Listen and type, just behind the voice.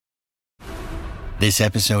This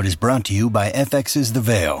episode is brought to you by FX's The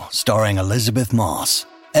Veil, starring Elizabeth Moss.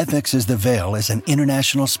 FX's The Veil is an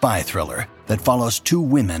international spy thriller that follows two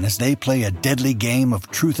women as they play a deadly game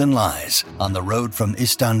of truth and lies on the road from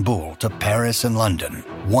Istanbul to Paris and London.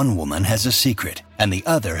 One woman has a secret, and the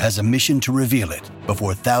other has a mission to reveal it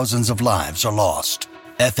before thousands of lives are lost.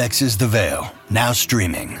 FX's The Veil, now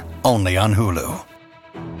streaming, only on Hulu.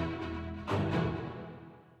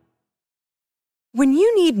 When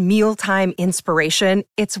you need mealtime inspiration,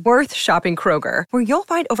 it's worth shopping Kroger, where you'll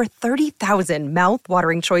find over 30,000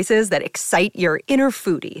 mouth-watering choices that excite your inner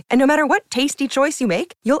foodie. And no matter what tasty choice you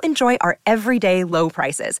make, you'll enjoy our everyday low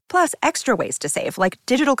prices, plus extra ways to save, like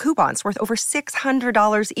digital coupons worth over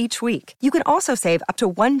 $600 each week. You can also save up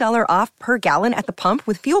to $1 off per gallon at the pump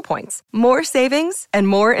with fuel points. More savings and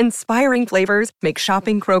more inspiring flavors make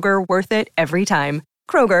shopping Kroger worth it every time.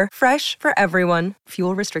 Kroger, fresh for everyone.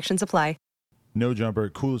 Fuel restrictions apply. No Jumper,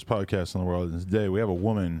 coolest podcast in the world. And today we have a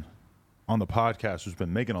woman on the podcast who's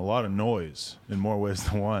been making a lot of noise in more ways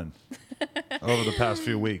than one over the past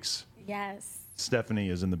few weeks. Yes. Stephanie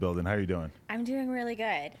is in the building. How are you doing? I'm doing really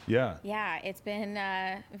good. Yeah. Yeah, it's been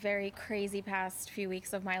a very crazy past few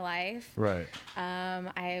weeks of my life. Right.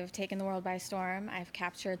 I've taken the world by storm. I've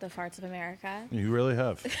captured the farts of America. You really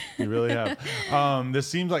have. You really have. This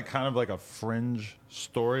seems like kind of like a fringe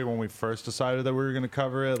story when we first decided that we were going to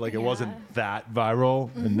cover it. Like it wasn't that viral.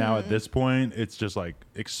 Mm-hmm. And now at this point, it's just like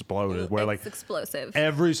exploded. Where it's explosive.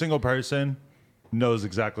 Every single person knows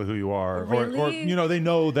exactly who you are. Really? Or, you know, they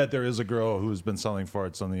know that there is a girl who's been selling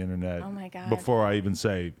farts on the internet. Oh my God. Before I even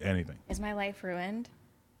say anything. Is my life ruined?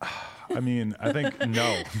 I mean, I think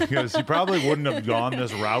no, because you probably wouldn't have gone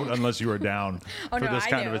this route unless you were down for this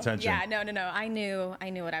kind of attention. Yeah, no. I knew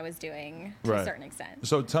what I was doing to a certain extent.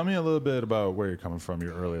 So tell me a little bit about where you're coming from,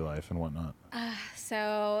 your early life and whatnot.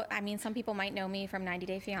 So, I mean, some people might know me from 90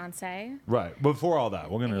 Day Fiancé. Right. Before all that,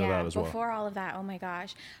 we're going to know that as well. Before all of that, oh my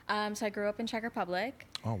gosh. So I grew up in Czech Republic.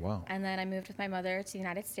 Oh, wow. And then I moved with my mother to the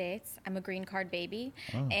United States. I'm a green card baby.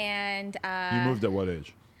 Oh. And you moved at what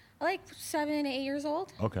age? Like 7, 8 years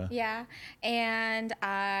old. Okay. Yeah. And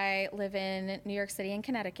I live in New York City and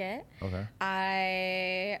Connecticut. Okay.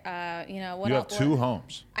 You have two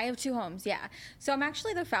homes. I have two homes, yeah. So I'm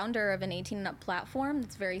actually the founder of an 18 and up platform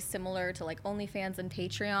that's very similar to like OnlyFans and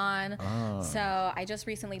Patreon. Oh. So I just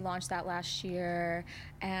recently launched that last year.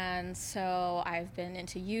 And so I've been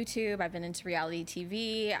into YouTube. I've been into reality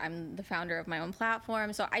TV. I'm the founder of my own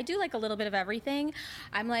platform. So I do like a little bit of everything.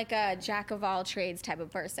 I'm like a jack of all trades type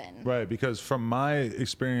of person. Right, because from my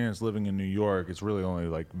experience living in New York, it's really only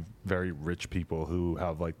like very rich people who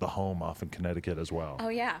have like the home off in Connecticut as well. Oh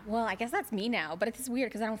yeah, well I guess that's me now, but it's weird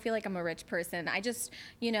because I don't feel like I'm a rich person. I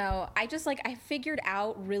figured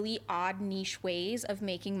out really odd niche ways of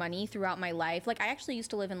making money throughout my life. Like I actually used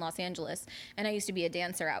to live in Los Angeles and I used to be a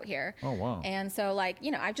dancer out here. Oh wow. And so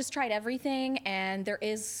I've just tried everything and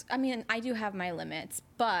I do have my limits,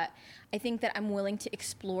 but I think that I'm willing to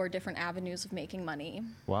explore different avenues of making money.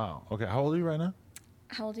 Wow. Okay. How old are you right now?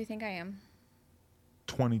 How old do you think I am?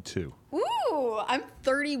 22. Ooh, I'm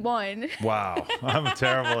 31. Wow. I'm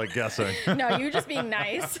terrible at guessing. No, you're just being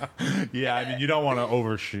nice. Yeah, I mean, you don't want to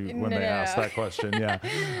overshoot when they ask that question. Yeah.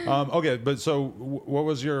 Okay, but so what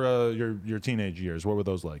was your teenage years? What were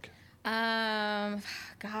those like?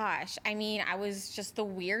 Gosh, I mean, I was just the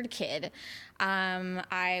weird kid.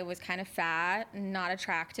 I was kind of fat, not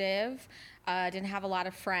attractive, didn't have a lot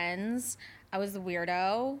of friends. I was the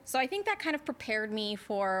weirdo. So I think that kind of prepared me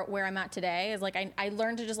for where I'm at today. Is like I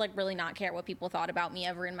learned to just like really not care what people thought about me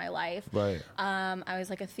ever in my life. Right. I was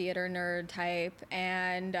like a theater nerd type,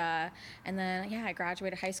 and then I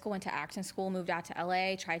graduated high school, went to acting school, moved out to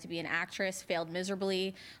LA, tried to be an actress, failed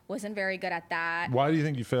miserably, wasn't very good at that. Why do you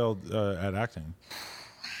think you failed at acting?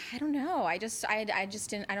 I don't know. I just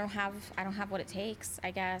didn't. I don't have what it takes,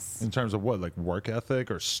 I guess. In terms of what, like work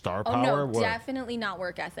ethic or star power? Oh no, what? Definitely not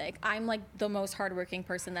work ethic. I'm like the most hardworking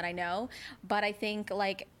person that I know, but I think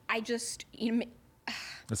like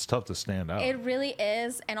it's tough to stand out. It really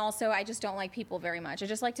is, and also I just don't like people very much. I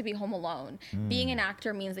just like to be home alone. Being an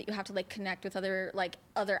actor means that you have to like connect with other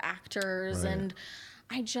actors, right. And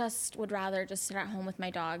I just would rather just sit at home with my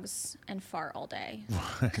dogs and fart all day.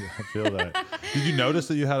 I feel that. Did you notice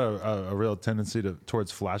that you had a real tendency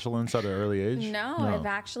towards flatulence at an early age? No, I've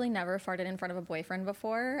actually never farted in front of a boyfriend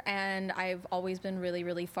before, and I've always been really,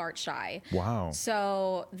 really fart shy. Wow.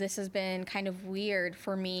 So this has been kind of weird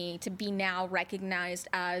for me to be now recognized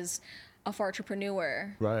as a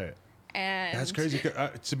fartrepreneur. Right. And That's crazy.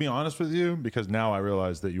 To be honest with you, because now I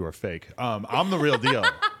realize that you are fake. I'm the real deal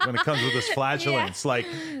when it comes with this flatulence. Like,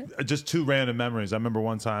 just two random memories. I remember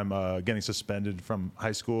one time getting suspended from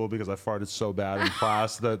high school because I farted so bad in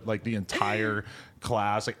class that like the entire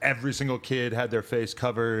class, like every single kid had their face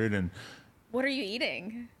covered. And What are you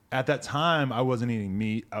eating? at that time, I wasn't eating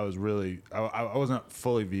meat. I was really, I wasn't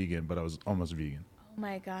fully vegan, but I was almost vegan. Oh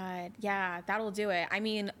my God. Yeah, that'll do it. I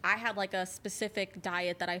mean, I had like a specific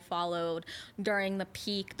diet that I followed during the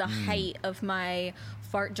peak, the height of my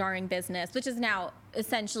fart jarring business, which is now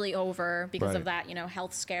essentially over because of Right. that,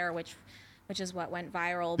 health scare, which is what went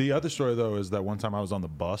viral. The other story, though, is that one time I was on the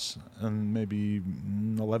bus in maybe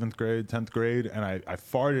 11th grade, 10th grade, and I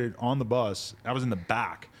farted on the bus. I was in the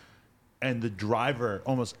back, and the driver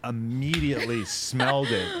almost immediately smelled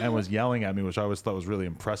it and was yelling at me, which I always thought was really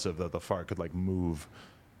impressive that the fart could, like, move.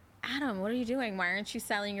 Adam, what are you doing? Why aren't you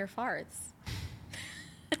selling your farts?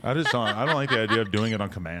 I don't like the idea of doing it on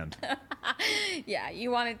command. Yeah,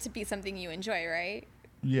 you want it to be something you enjoy, right?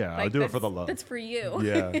 Yeah, I Like, do it for that's- the love. That's for you.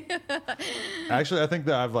 Yeah. Actually, I think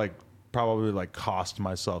that I've probably cost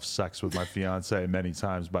myself sex with my fiance many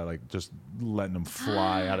times by just letting him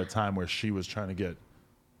fly at a time where she was trying to get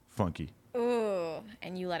funky. Ooh,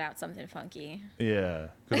 and you let out something funky. Yeah,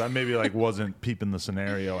 because I maybe wasn't peeping the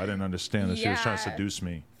scenario. I didn't understand that she was trying to Yeah. seduce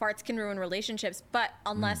me. Farts can ruin relationships, but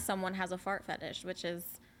unless someone has a fart fetish, which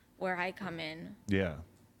is where I come in. Yeah,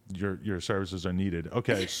 your services are needed.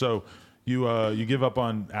 Okay, so you give up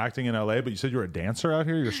on acting in LA, but you said you were a dancer out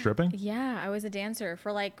here. You're stripping. Yeah, I was a dancer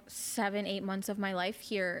for 7-8 months of my life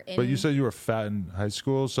here. But you said you were fat in high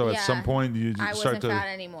school, so at Yeah, some point you I start wasn't to. fat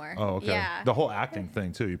anymore. Oh, okay. Yeah. The whole acting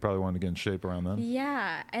thing too. You probably wanted to get in shape around then.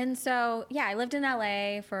 Yeah. And so, I lived in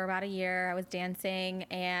LA for about a year. I was dancing,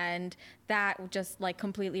 and that just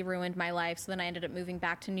completely ruined my life. So then I ended up moving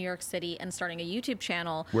back to New York City and starting a YouTube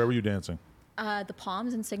channel, Where were you dancing? The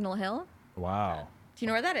Palms in Signal Hill. Wow. Do you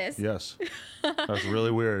know where that is? Yes. That's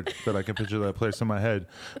really weird that I can picture that place in my head.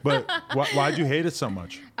 But why'd you hate it so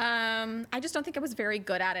much? I just don't think I was very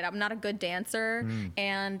good at it. I'm not a good dancer.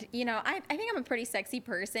 And, I think I'm a pretty sexy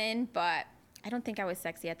person, but I don't think I was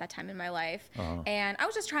sexy at that time in my life. And I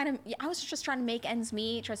was just trying to make ends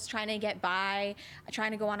meet, just trying to get by,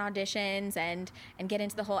 trying to go on auditions and get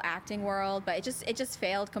into the whole acting world, but it just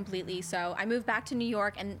failed completely. So I moved back to New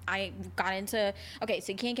York and I got into, okay,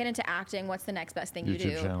 so you can't get into acting. What's the next best thing you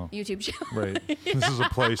do? Channel. YouTube channel. Right. This is a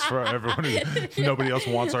place for everyone who nobody else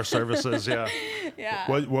wants our services. Yeah. Yeah.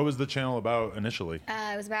 What was the channel about initially?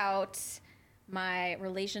 It was about my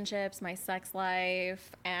relationships, my sex life,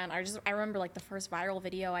 and I remember the first viral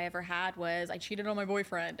video I ever had was I cheated on my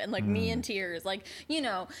boyfriend, and me in tears,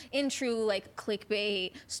 in true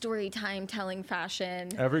clickbait story time telling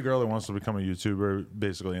fashion. Every girl that wants to become a YouTuber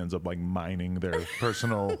basically ends up mining their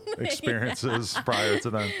personal experiences prior to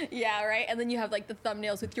them. Yeah, right. And then you have the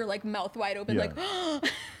thumbnails with your mouth wide open, Yeah.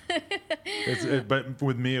 But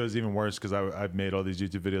with me, it was even worse because I've made all these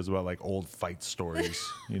YouTube videos about old fight stories.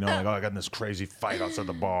 I got in this crazy fight outside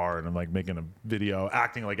the bar, and I'm making a video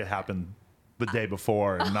acting like it happened the day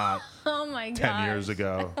before and not Oh my god. 10 years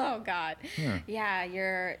ago. Oh god. Yeah,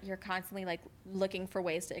 you're constantly looking for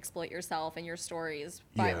ways to exploit yourself and your stories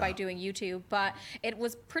by doing YouTube. But it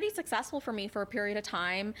was pretty successful for me for a period of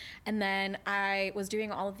time. And then I was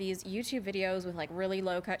doing all of these YouTube videos with really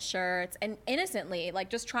low cut shirts and innocently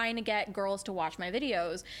just trying to get girls to watch my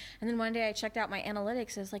videos. And then one day I checked out my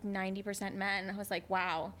analytics, it was 90% men. I was like,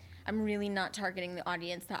 wow, I'm really not targeting the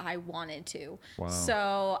audience that I wanted to. Wow.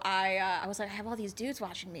 So I was like, I have all these dudes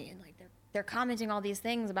watching me, and they're commenting all these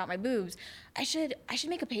things about my boobs. I should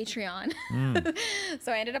make a Patreon.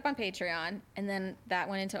 So I ended up on Patreon, and then that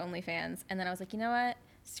went into OnlyFans. And then I was like, you know what?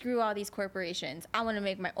 Screw all these corporations. I want to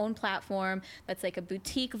make my own platform that's a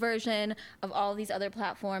boutique version of all these other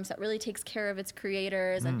platforms that really takes care of its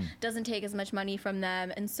creators and doesn't take as much money from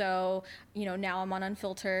them. And so, now I'm on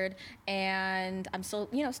Unfiltered, and I'm still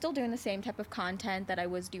doing the same type of content that I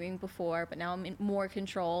was doing before, but now I'm in more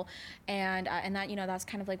control. And that, that's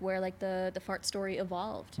kind of where the fart story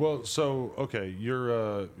evolved. Well, so okay,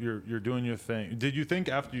 you're doing your thing. Did you think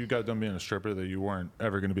after you got done being a stripper that you weren't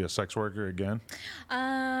ever going to be a sex worker again?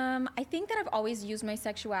 I think that I've always used my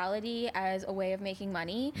sexuality as a way of making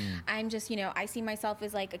money. I'm just, I see myself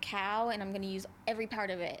as a cow, and I'm going to use every part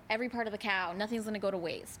of it, every part of the cow. Nothing's going to go to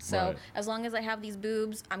waste. So Right. as long as I have these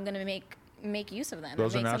boobs, I'm going to make use of them.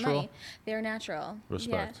 Those and are make some natural? money. They're natural.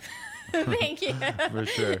 Respect. Thank you. For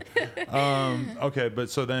sure. Okay, but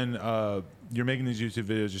so then you're making these YouTube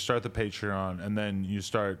videos, you start the Patreon, and then you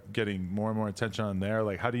start getting more and more attention on there.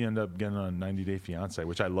 Like, how do you end up getting on 90 Day Fiancé,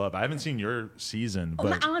 which I love? I haven't seen your season,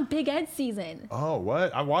 but I'm on Big Ed's season. oh,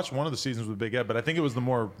 what? I watched one of the seasons with Big Ed, but I think it was the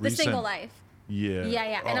more The recent. Single Life. Yeah.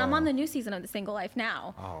 Yeah. And I'm on the new season of The Single Life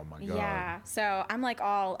now. Oh my God. Yeah. So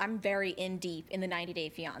I'm very in deep in the 90 Day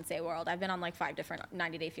Fiancé world. I've been on like 5 different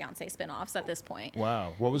 90 Day Fiancé spinoffs at this point.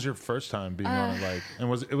 Wow. What was your first time being on it like? And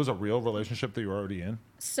it was a real relationship that you were already in?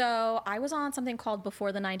 So I was on something called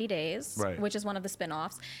Before the 90 Days, Right. which is one of the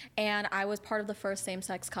spinoffs. And I was part of the first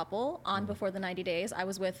same-sex couple on Before the 90 Days. I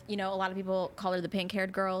was with, a lot of people call her the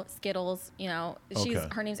pink-haired girl, Skittles. Okay.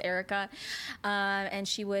 Her name's Erica. And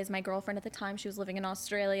she was my girlfriend at the time. She was living in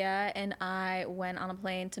Australia. And I went on a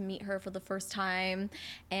plane to meet her for the first time.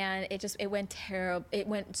 And it went terrible. It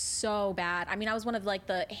went so bad. I mean, I was one of like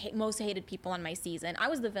the most hated people on my season. I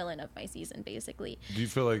was the villain of my season, basically. Do you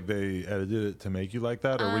feel like they edited it to make you like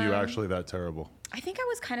that, or were you actually that terrible? I think I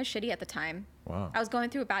was kind of shitty at the time. Wow. I was going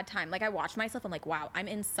through a bad time. Like, I watched myself, I'm like, wow, I'm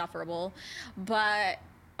insufferable. But,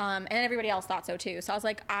 and everybody else thought so too. So I was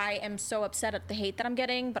like, I am so upset at the hate that I'm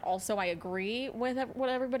getting, but also I agree with what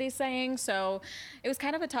everybody's saying. So it was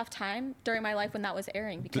kind of a tough time during my life when that was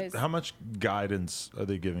airing because How much guidance are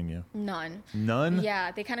they giving you? none. None?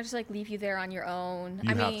 Yeah, they kind of just like leave you there on your own.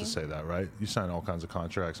 You have to say that, right? You sign all kinds of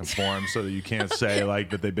contracts and forms so that you can't say like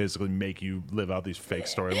that they basically make you live out these fake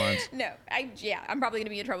storylines. No, I'm probably going to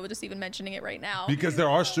be in trouble just even mentioning it right now. Because there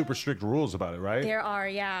are super strict rules about it, right? There are,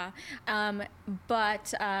 yeah.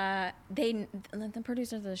 But the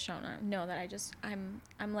producers of the show know that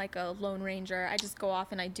I'm like a lone ranger. I just go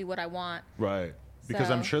off and I do what I want. Right. Because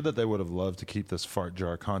I'm So- sure that they would have loved to keep this fart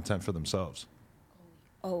jar content for themselves.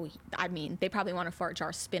 Oh, I mean, they probably want a fart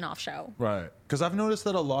jar spin-off show. Right. Because I've noticed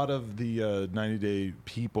that a lot of the 90 Day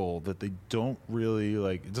people, that they don't really,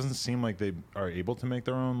 like, it doesn't seem like they are able to make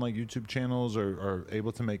their own, like, YouTube channels or are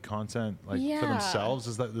able to make content, like, for Yeah. themselves.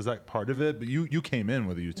 Is that part of it? But you came in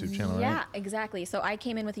with a YouTube channel, Yeah, right? exactly. So I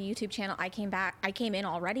came in with a YouTube channel. I came in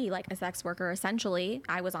already like a sex worker, essentially.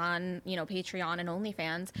 I was on, Patreon and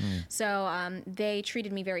OnlyFans. So they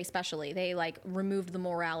treated me very specially. They, like, removed the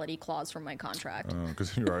morality clause from my contract.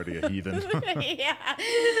 Because you're already a heathen. Yeah.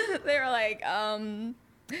 They were like,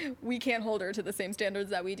 we can't hold her to the same standards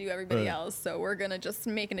that we do everybody Right. else, so we're gonna just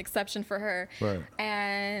make an exception for her. Right.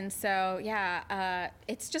 And so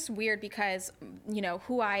it's just weird because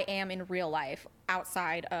who I am in real life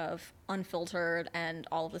outside of Unfiltered and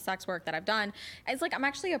all of the sex work that I've done, it's like I'm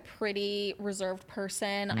actually a pretty reserved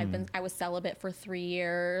person. I was celibate for 3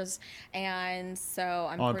 years, and so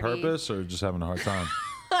I'm On pretty purpose or just having a hard time?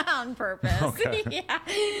 on purpose. Okay. Yeah.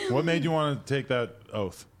 What made you want to take that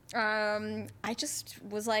oath? I just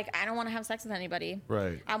was like, I don't want to have sex with anybody.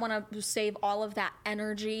 Right. I want to save all of that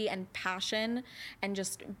energy and passion and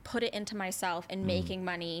just put it into myself and making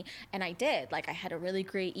money. And I did. Like, I had a really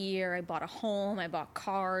great year. I bought a home. I bought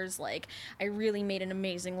cars. Like, I really made an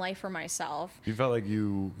amazing life for myself. You felt like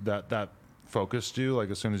that focused you, like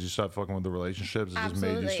as soon as you stopped fucking with the relationships, it just made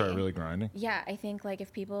you start Absolutely. really grinding? Yeah, I think like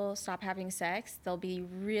if people stop having sex, they'll be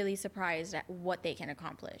really surprised at what they can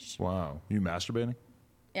accomplish. Wow. You masturbating?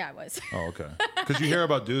 Yeah, I was. Oh, okay. Because you hear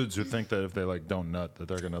about dudes who think that if they like don't nut, that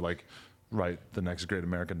they're gonna like write the next great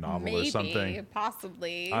American novel or Maybe, something.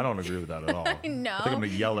 possibly. I don't agree with that at all. No. I think I'm gonna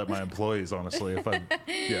yell at my employees, honestly. If I,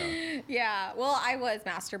 yeah. Yeah, well, I was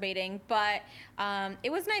masturbating, but it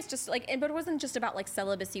was nice. Just like, but it wasn't just about like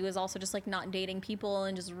celibacy. It was also just like not dating people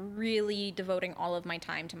and just really devoting all of my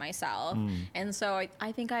time to myself. And so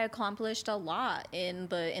I think I accomplished a lot in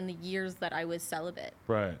the years that I was celibate.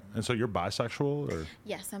 Right. And so you're bisexual, or?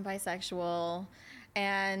 Yes, I'm bisexual.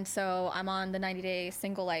 And so I'm on the 90 Day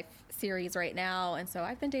Single Life series right now. And so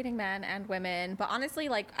I've been dating men and women. But honestly,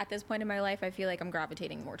 like at this point in my life, I feel like I'm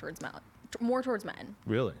gravitating more towards men.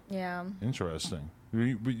 Really? Yeah. Interesting. But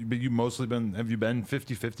you mostly have you been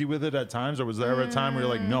 50-50 with it at times, or was there ever a time where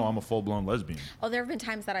you're like, no, I'm a full-blown lesbian? Oh, there have been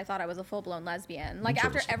times that I thought I was a full-blown lesbian. Like after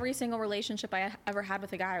Interesting. every single relationship I ever had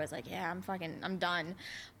with a guy, I was like, yeah, I'm done.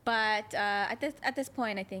 But at this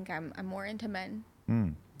point, I think I'm more into men.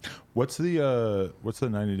 What's the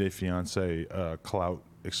 90 Day Fiancé clout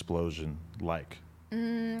explosion like?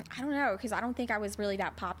 I don't know, because I don't think I was really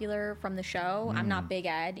that popular from the show. I'm not Big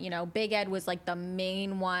Ed. Big Ed was like the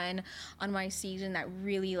main one on my season that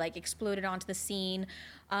really like exploded onto the scene.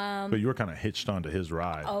 But you were kind of hitched onto his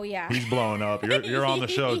ride. Oh, yeah. He's blowing up. You're on the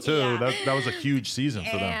show too. Yeah. That was a huge season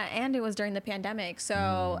for them. And it was during the pandemic,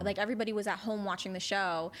 so like everybody was at home watching the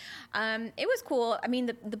show. It was cool. I mean,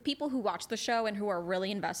 the people who watch the show and who are really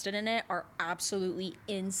invested in it are absolutely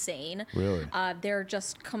insane. Really? They're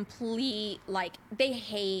just complete, like, they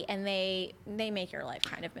hate and they make your life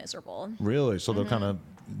kind of miserable. Really? So they'll kind of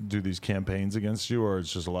do these campaigns against you, or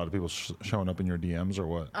it's just a lot of people showing up in your DMs, or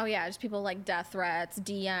what? Oh yeah, just people like death threats,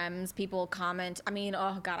 DMs, people comment. I mean,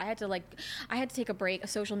 oh god, I had to take a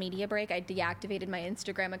social media break. I deactivated my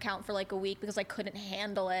Instagram account for like a week because I couldn't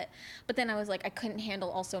handle it. But then I was like, I couldn't handle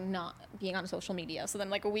also not being on social media. So then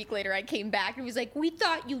like a week later I came back and was like, we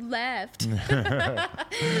thought you left.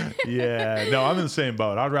 Yeah, no, I'm in the same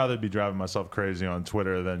boat. I'd rather be driving myself crazy on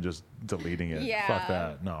Twitter than just deleting it. Yeah. Fuck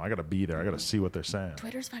that. No, I gotta be there. I gotta see what they're saying.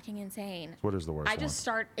 Twitter's fucking insane. Twitter's the worst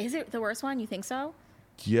Is it the worst one? You think so?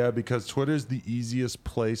 Yeah, because Twitter's the easiest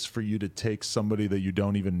place for you to take somebody that you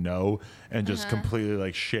don't even know and just completely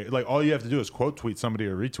like share. Like all you have to do is quote tweet somebody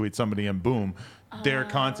or retweet somebody, and boom, their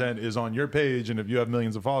content is on your page. And if you have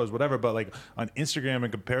millions of followers, whatever. But like on Instagram, in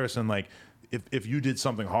comparison, like if you did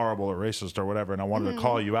something horrible or racist or whatever, and I wanted to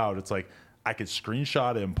call you out, it's like I could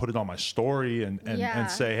screenshot it and put it on my story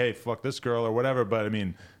and say, hey, fuck this girl or whatever. But I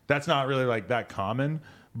mean, that's not really like that common.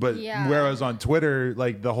 But whereas on Twitter,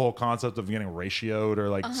 like the whole concept of getting ratioed or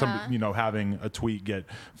like having a tweet get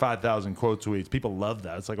 5,000 quote tweets, people love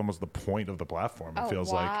that. It's like almost the point of the platform. It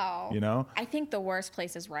feels like, I think the worst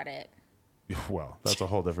place is Reddit. Well, that's a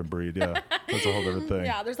whole different breed. Yeah, that's a whole different thing.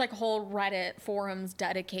 Yeah, there's like whole Reddit forums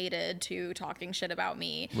dedicated to talking shit about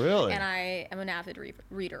me. Really? And I am an avid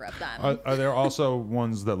reader of them. Are there also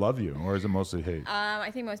ones that love you, or is it mostly hate?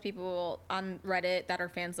 I think most people on Reddit that are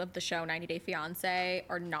fans of the show 90 Day Fiancé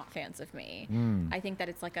are not fans of me. I think that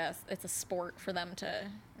it's a sport for them to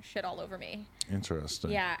shit all over me. Interesting.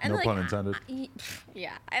 Yeah. And no pun intended.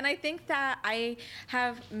 Yeah. And I think that I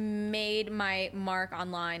have made my mark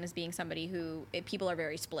online as being somebody who people are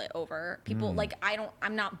very split over. People like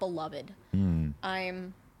I'm not beloved.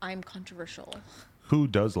 I'm controversial. Who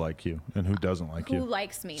does like you and who doesn't like you? Who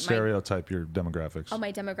likes me? Stereotype your demographics. Oh,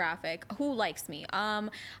 my demographic. Who likes me?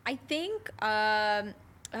 I think a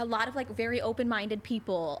lot of like very open-minded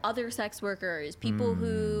people, other sex workers, people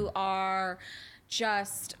who are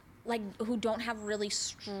just like who don't have really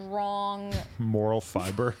strong moral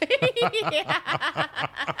fiber.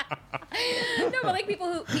 No, but like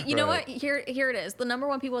people who, you know what? Here it is. The number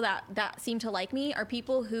one people that seem to like me are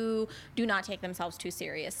people who do not take themselves too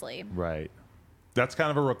seriously. Right. That's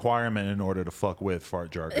kind of a requirement in order to fuck with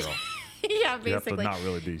Fart Jar Girl. Yeah, basically. You have to not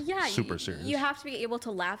really be super serious. You have to be able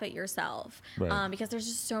to laugh at yourself. Right. Because there's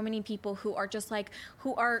just so many people who are just like,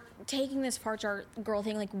 who are taking this Fart Jar Girl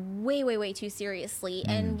thing like way, way, way too seriously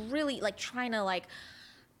and really like trying to like,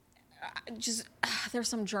 there's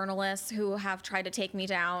some journalists who have tried to take me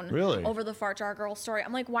down over the Fart Jar Girl story.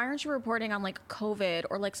 I'm like, why aren't you reporting on like COVID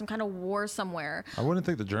or like some kind of war somewhere? I wouldn't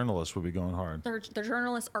think the journalists would be going hard. The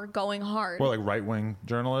journalists are going hard. Or like right-wing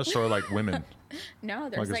journalists or like women? No,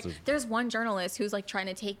 there's one journalist who's like trying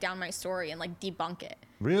to take down my story and like debunk it.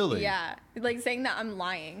 Really? Yeah, like saying that I'm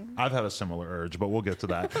lying. I've had a similar urge, but we'll get to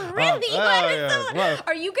that. Really?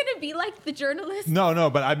 Are you gonna be like the journalist? No,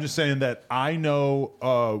 but I'm just saying that I know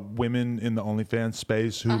women in the OnlyFans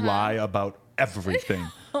space who lie about everything,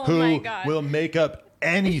 who will make up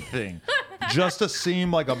anything just to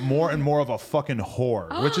seem like a more and more of a fucking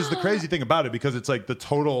whore, which is the crazy thing about it, because it's like the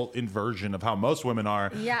total inversion of how most women are,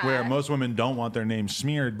 where most women don't want their name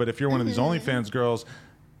smeared. But if you're one of these OnlyFans girls,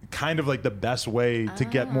 kind of like the best way to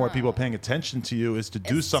get more people paying attention to you is to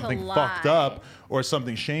do something fucked up or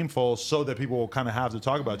something shameful so that people will kind of have to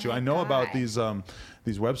talk about you. I know about these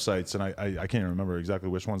websites, and I can't even remember exactly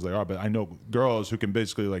which ones they are, but I know girls who can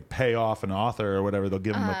basically like pay off an author or whatever. They'll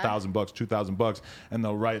give them $1,000, $2,000, and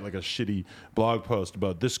they'll write like a shitty blog post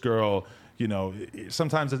about this girl. You know,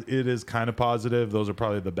 sometimes it is kind of positive. Those are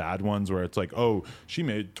probably the bad ones where it's like, oh, she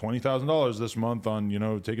made $20,000 this month on, you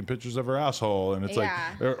know, taking pictures of her asshole. And it's like,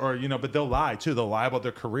 or, you know, but they'll lie too. They'll lie about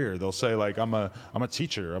their career. They'll say like, I'm a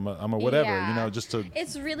teacher. I'm a whatever, you know, just to.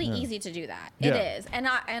 It's really easy to do that. It is. And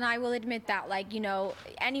I will admit that, like, you know,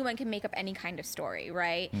 anyone can make up any kind of story,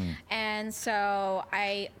 right? And so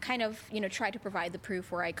I kind of, you know, tried to provide the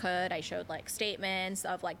proof where I could. I showed like statements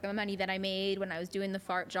of like the money that I made when I was doing the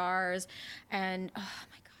fart jars. And oh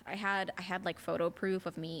my God, I had like photo proof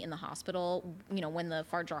of me in the hospital, you know, when the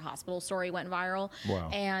Fart Jar Hospital story went viral. Wow.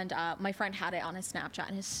 And my friend had it on his Snapchat,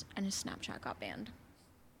 and his Snapchat got banned.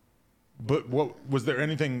 But what was there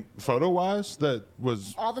anything photo-wise that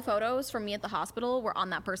was? All the photos from me at the hospital were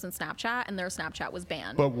on that person's Snapchat, and their Snapchat was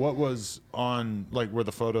banned. But what was on? Like, were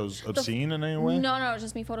the photos obscene in any way? No, it was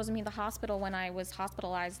just me photos of me at the hospital when I was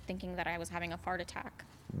hospitalized, thinking that I was having a fart attack.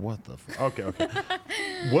 What the? Okay.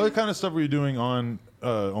 What kind of stuff were you doing on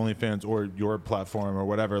OnlyFans or your platform or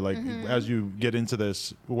whatever? Like, as you get into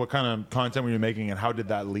this, what kind of content were you making, and how did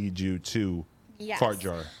that lead you to Fart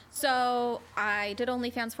Jar? So I did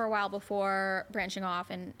OnlyFans for a while before branching off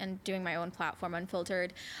and doing my own platform,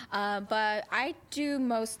 Unfiltered. But I do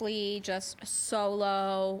mostly just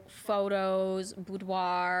solo photos,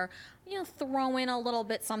 boudoir, throw in a little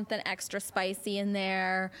bit something extra spicy in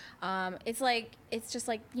there. It's just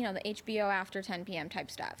like, the HBO after 10 p.m.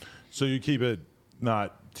 type stuff. So you keep it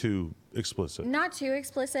not too explicit. Not too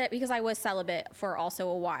explicit, because I was celibate for also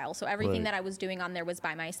a while. So everything that I was doing on there was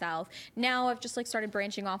by myself. Now I've just started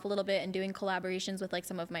branching off a little bit and doing collaborations with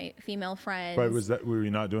some of my female friends. Right. Were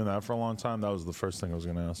you not doing that for a long time? That was the first thing I was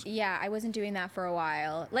going to ask. Yeah, I wasn't doing that for a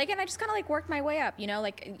while. And I just kind of worked my way up,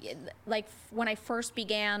 like when I first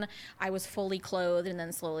began, I was fully clothed, and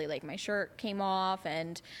then slowly my shirt came off,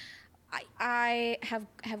 and I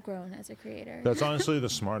have grown as a creator. That's honestly the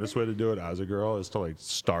smartest way to do it as a girl, is to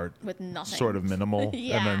start with nothing, sort of minimal,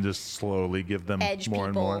 yeah. and then just slowly give them Edge more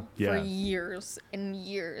and more. For years and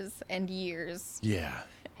years and years. Yeah.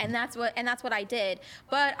 And that's what I did.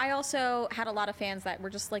 But I also had a lot of fans that were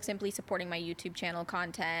just simply supporting my YouTube channel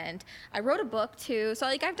content. I wrote a book too, so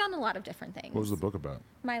I've done a lot of different things. What was the book about?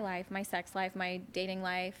 My life, my sex life, my dating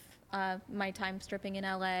life, my time stripping in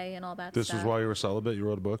LA, and all that. This stuff. was while you were celibate. You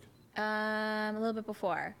wrote a book. A little bit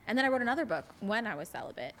before, and then I wrote another book when I was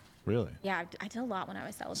celibate. Really? Yeah, I did a lot when I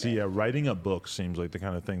was celibate. See, yeah, writing a book seems like the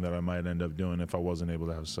kind of thing that I might end up doing if I wasn't able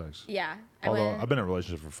to have sex. Yeah. Although I've been in a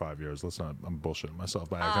relationship for 5 years. I'm bullshitting myself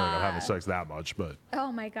by acting like I'm having sex that much, but. Oh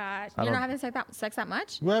my gosh. You're not having sex that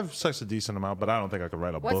much? We have sex a decent amount, but I don't think I could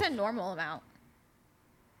write a book. What's a normal amount?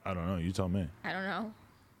 I don't know. You tell me. I don't know.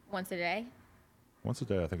 Once a day? Once a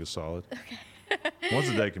day, I think is solid. Okay. Once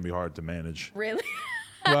a day can be hard to manage. Really?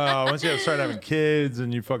 Well, once you start having kids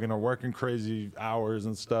and you fucking are working crazy hours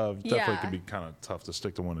and stuff, it definitely can be kind of tough to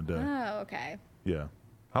stick to one a day. Oh, okay. Yeah.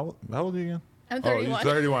 How old are you again? I'm 31. Oh,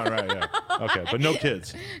 you're 31, right? Yeah. Okay, but no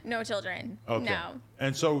kids. No children. Okay. No.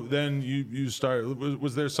 And so then you start.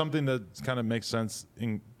 Was there something that kind of makes sense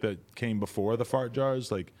that came before the fart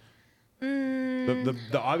jars, like?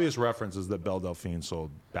 The obvious reference is that Belle Delphine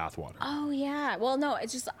sold bathwater. Oh, yeah. Well, no,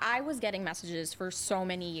 it's just I was getting messages for so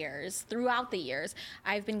many years. Throughout the years,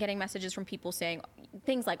 I've been getting messages from people saying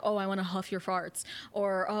things like, oh, I want to huff your farts.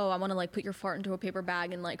 Or, oh, I want to put your fart into a paper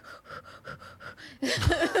bag and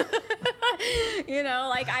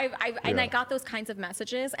and I got those kinds of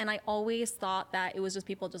messages, and I always thought that it was just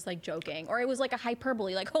people just joking. Or it was a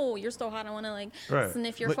hyperbole, oh, you're so hot, I want to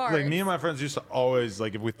sniff your farts. Like me and my friends used to always,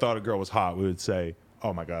 if we thought a girl was hot, we would say,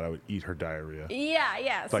 oh my God, I would eat her diarrhea. Yeah,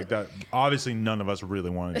 yes. Like that. Obviously, none of us really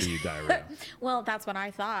wanted to eat diarrhea. Well, that's what I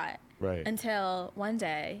thought. Right. Until one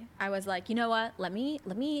day, I was like, you know what? Let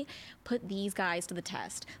me put these guys to the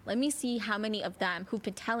test. Let me see how many of them who've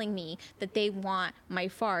been telling me that they want my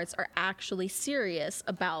farts are actually serious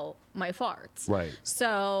about my farts. Right.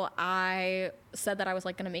 So I said that I was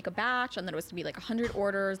going to make a batch, and that it was to be 100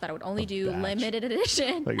 orders, that I would only do limited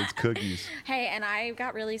edition. Like it's cookies. Hey, and I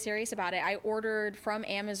got really serious about it. I ordered from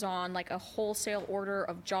Amazon a wholesale order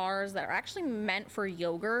of jars that are actually meant for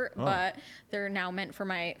yogurt, but they're now meant for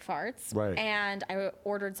my farts. Right. And I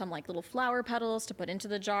ordered some little flower petals to put into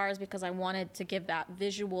the jars because I wanted to give that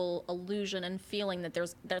visual illusion and feeling that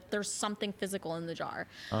there's something physical in the jar.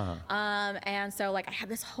 And so I had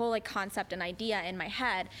this whole concept and idea in my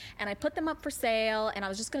head, and I put them up for sale, and I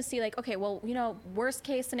was just going to see okay, well, worst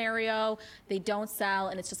case scenario, they don't sell,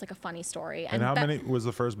 and it's just a funny story. And how many was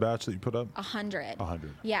the first batch that you put up? 100.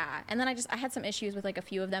 100. Yeah. And then I had some issues with a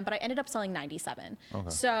few of them, but I ended up selling 97. Okay.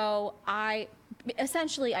 So I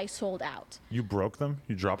sold out. You broke them?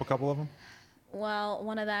 You drop a couple of them? Well,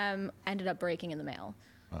 one of them ended up breaking in the mail.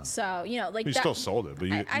 So, you still sold it,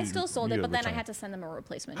 but I still sold it, but then I had to send them a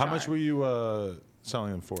replacement jar. How much were you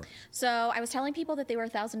selling them for? So I was telling people that they were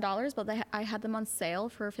 $1,000, but I had them on sale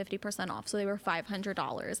for 50% off, so they were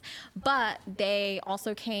 $500. But they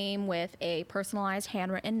also came with a personalized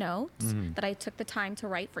handwritten note that I took the time to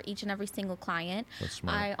write for each and every single client. That's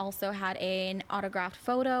smart. I also had an autographed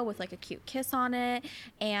photo with a cute kiss on it,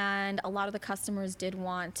 and a lot of the customers did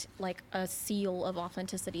want a seal of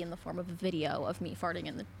authenticity in the form of a video of me farting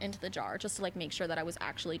into the jar, just to make sure that I was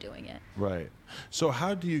actually doing it. Right. So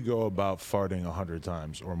how do you go about farting 100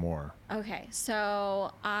 times or more? Okay,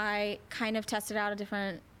 so I kind of tested out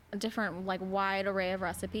a different like wide array of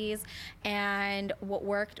recipes, and what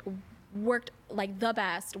worked like the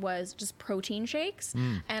best was just protein shakes.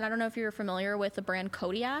 And I don't know if you're familiar with the brand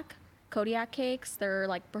Kodiak cakes. They're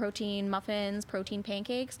like protein muffins, protein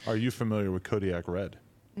pancakes. Are you familiar with Kodiak Red?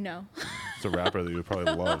 No. It's a rapper that you would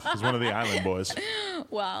probably love. He's one of the Island Boys.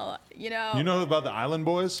 Well, You know about the Island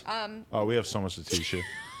Boys? Oh, we have so much to teach you.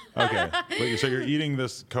 Okay. Wait, so you're eating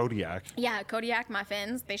this Kodiak. Yeah, Kodiak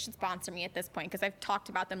muffins. They should sponsor me at this point because I've talked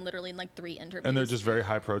about them literally in like 3 interviews. And they're just very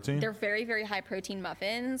high protein? They're very, very high protein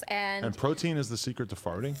muffins. And protein is the secret to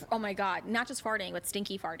farting? Oh my God. Not just farting, but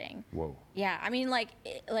stinky farting. Whoa. Yeah. I mean, like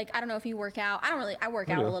I don't know if you work out. I work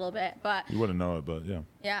out a little bit, but. You wouldn't know it, but yeah.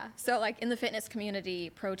 Yeah. So like in the fitness community,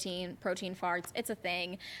 protein farts, it's a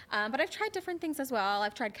thing. But I've tried different things as well.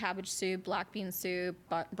 I've tried cabbage soup, black bean soup,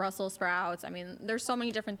 Brussels sprouts. I mean, there's so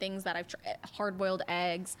many different things that I've tried. Hard-boiled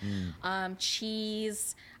eggs,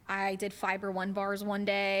 cheese. I did Fiber One bars one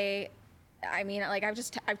day. I mean, like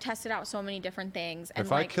I've tested out so many different things. And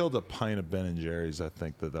if I killed a pint of Ben and Jerry's, I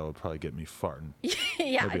think that would probably get me farting.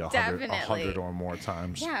 Yeah, maybe 100 or more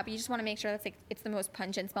times. Yeah, but you just want to make sure that's it's the most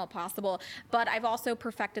pungent smell possible. But I've also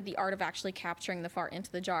perfected the art of actually capturing the fart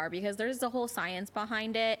into the jar because there's a whole science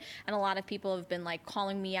behind it. And a lot of people have been like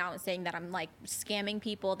calling me out and saying that I'm like scamming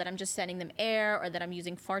people, that I'm just sending them air or that I'm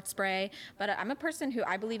using fart spray. But I'm a person who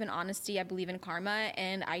I believe in honesty, I believe in karma,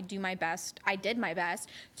 and I did my best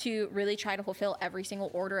to really try to fulfill every single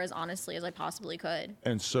order as honestly as I possibly could.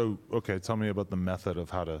 And so, okay, tell me about the method of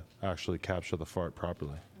how to actually capture the fart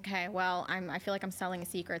properly. Okay, well, I feel like I'm selling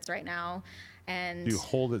secrets right now, and you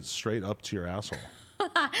hold it straight up to your asshole.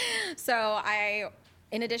 So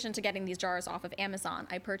in addition to getting these jars off of Amazon,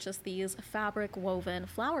 I purchased these fabric woven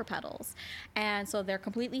flower petals. And so they're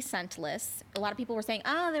completely scentless. A lot of people were saying,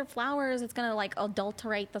 they're flowers. It's going to like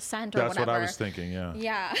adulterate the scent or whatever. That's what I was thinking, yeah.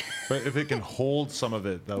 Yeah. But if it can hold some of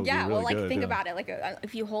it, that would be really good. Yeah, well, like think about it. Like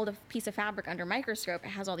if you hold a piece of fabric under a microscope, it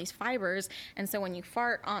has all these fibers. And so when you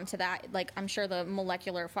fart onto that, like I'm sure the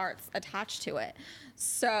molecular farts attached to it.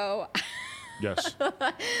 So... Yes.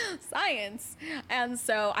 Science. And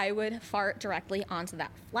so I would fart directly onto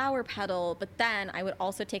that flower petal, but then I would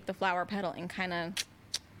also take the flower petal and kind of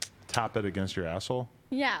tap it against your asshole?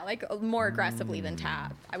 Yeah, like more aggressively than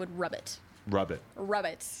tap. I would rub it. Rub it.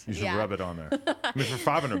 You should rub it on there. I mean, for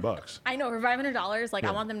 $500. I know, for $500, like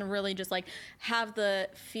I want them to really just like have the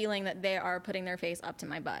feeling that they are putting their face up to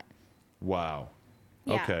my butt. Wow.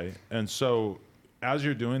 Yeah. Okay. And so as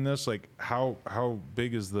you're doing this, like how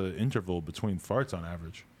big is the interval between farts on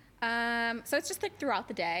average? So it's just like throughout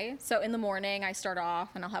the day. So in the morning, I start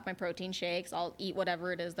off and I'll have my protein shakes. I'll eat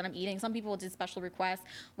whatever it is that I'm eating. Some people did special requests.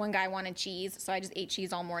 One guy wanted cheese, so I just ate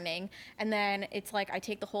cheese all morning. And then it's like I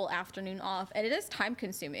take the whole afternoon off, and it is time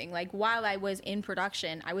consuming. Like while I was in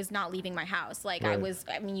production, I was not leaving my house. Like right.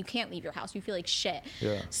 I mean, you can't leave your house. You feel like shit.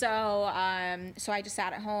 Yeah. So I just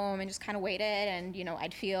sat at home and just kind of waited, and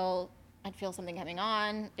I'd feel something coming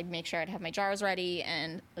on. I'd make sure I'd have my jars ready,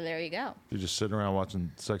 and there you go. You're just sitting around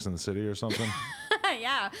watching Sex and the City or something?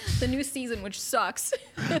 Yeah, the new season, which sucks.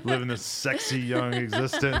 Living this sexy young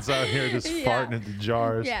existence out here, just farting into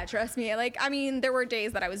jars. Yeah, trust me. Like, I mean, there were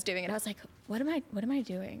days that I was doing it. I was like, what am I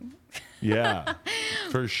doing? Yeah,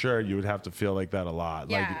 for sure. You would have to feel like that a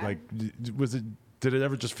lot. Yeah. Like, did it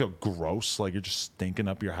ever just feel gross? Like you're just stinking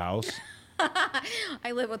up your house?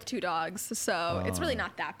 I live with 2 dogs, so it's really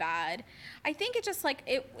not that bad. I think it just like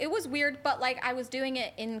it was weird, but like I was doing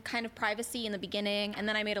it in kind of privacy in the beginning, and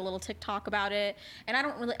then I made a little TikTok about it. And I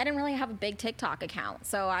didn't really have a big TikTok account,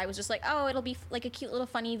 so I was just like, oh, it'll be like a cute little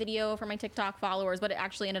funny video for my TikTok followers, but it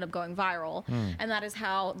actually ended up going viral, and that is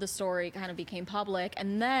how the story kind of became public.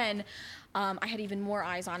 And then I had even more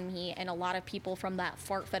eyes on me, and a lot of people from that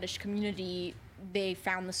fart fetish community. They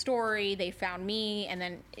found the story, they found me, and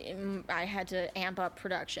then I had to amp up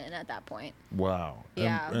production at that point. Wow.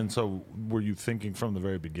 Yeah. And so were you thinking from the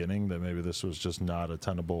very beginning that maybe this was just not a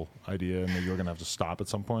tenable idea and that you were going to have to stop at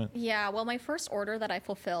some point? Yeah, well, my first order that I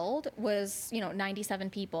fulfilled was, 97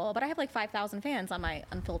 people, but I have like 5,000 fans on my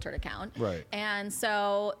Unfiltered account. Right. And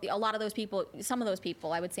so a lot of those people, some of those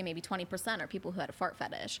people, I would say maybe 20% are people who had a fart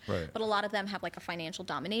fetish. Right. But a lot of them have like a financial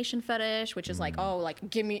domination fetish, which is like, oh, like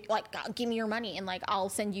give me your money and like I'll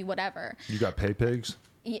send you whatever. You got pay pigs?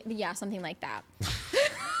 Yeah, something like that.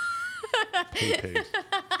 Pay pigs.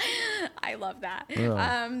 I love that.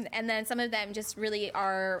 Yeah. And then some of them just really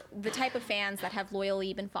are the type of fans that have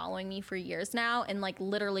loyally been following me for years now, and like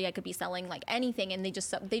literally I could be selling like anything and they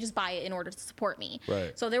just buy it in order to support me.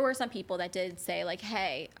 Right. So there were some people that did say like,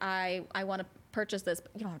 hey, I want to purchase this,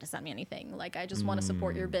 but you don't have to send me anything. Like, I just want to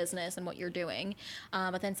support your business and what you're doing.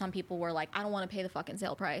 But then some people were like, I don't want to pay the fucking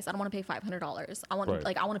sale price. I don't want to pay $500. I want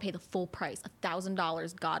to pay the full price,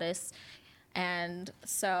 $1,000, goddess. And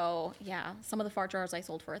so, yeah, some of the fart jars I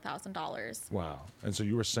sold for $1,000. Wow. And so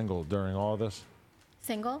you were single during all of this?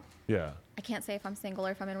 Single? Yeah. I can't say if I'm single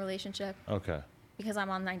or if I'm in a relationship. Okay. Because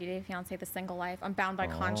I'm on 90 Day Fiancé, the single life. I'm bound by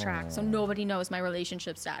contract, so nobody knows my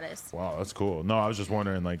relationship status. Wow, that's cool. No, I was just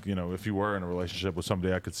wondering, like, you know, if you were in a relationship with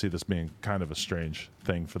somebody, I could see this being kind of a strange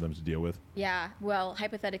thing for them to deal with. Yeah, well,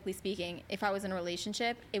 hypothetically speaking, if I was in a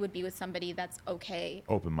relationship, it would be with somebody that's okay.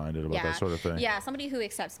 Open-minded about that sort of thing. Yeah, somebody who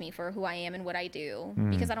accepts me for who I am and what I do,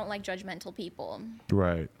 because I don't like judgmental people.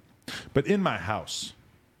 Right. But in my house,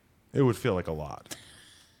 it would feel like a lot.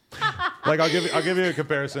 Like, I'll give you a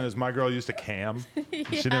comparison. As my girl used to cam, she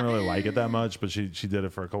didn't really like it that much, but she did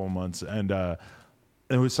it for a couple months, and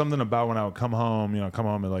it was something about when I would come home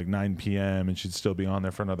at like 9 p.m. and she'd still be on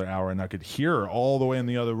there for another hour, and I could hear her all the way in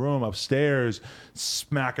the other room upstairs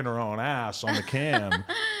smacking her own ass on the cam.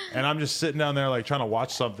 And I'm just sitting down there like trying to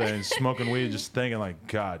watch something, smoking weed, just thinking like,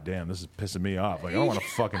 God damn, this is pissing me off. Like, I don't want to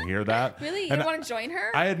fucking hear that. Really? You and don't want to join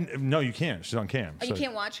her? No, you can't. She's on cam. Oh, you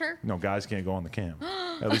can't watch her? No, guys can't go on the cam.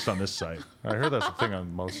 At least on this site. I heard that's a thing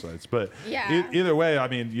on most sites. But yeah. Either way, I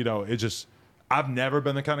mean, you know, it just... I've never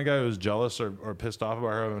been the kind of guy who's jealous or pissed off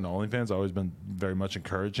about her having OnlyFans. I've always been very much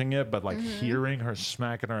encouraging it, but like hearing her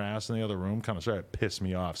smacking her ass in the other room kind of started to piss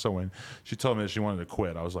me off. So when she told me that she wanted to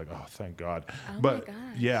quit, I was like, oh, thank God. But my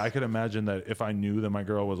gosh. yeah, I could imagine that if I knew that my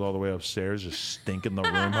girl was all the way upstairs, just stinking the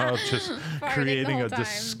room up, just creating a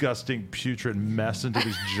disgusting putrid mess into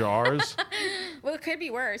these jars. Well, it could be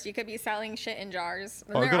worse. You could be selling shit in jars.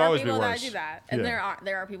 Oh, it could always be worse. There are people that do that, and Yeah.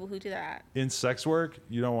 there are people who do that. In sex work,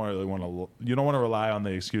 you don't want to rely on the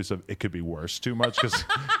excuse of it could be worse too much, because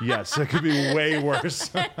yes, it could be way worse.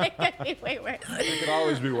 It could be way worse. It could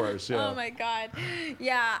always be worse. Yeah. Oh my God.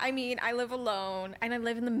 Yeah, I mean, I live alone, and I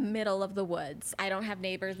live in the middle of the woods. I don't have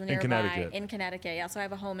neighbors nearby. In Connecticut, yeah. So I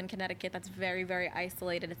have a home in Connecticut that's very, very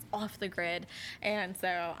isolated. It's off the grid, and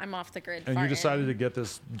so I'm off the grid. And you decided to get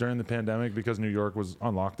this during the pandemic because New York was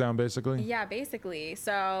on lockdown, basically? Yeah, basically.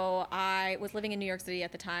 So I was living in New York City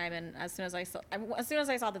at the time, and as soon as I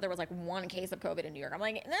saw that there was like one case of COVID in New York, I'm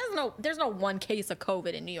like, there's no one case of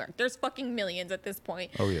COVID in New York. There's fucking millions at this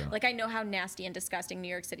point. Oh yeah. Like, I know how nasty and disgusting New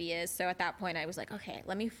York City is. So at that point, I was like, okay,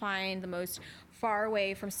 let me find the most far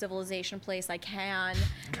away from civilization place I can.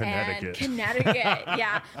 Connecticut.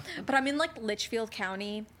 Yeah. But I'm in like Litchfield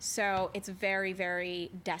County, so it's very, very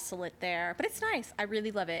desolate there. But it's nice. I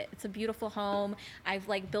really love it. It's a beautiful home. I've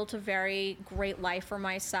like built a very great life for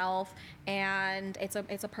myself, and it's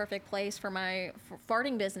a perfect place for my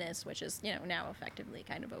farting business, which is, you know, now effectively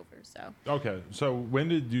kind of over. So Okay. So when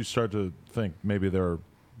did you start to think maybe there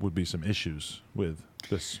would be some issues with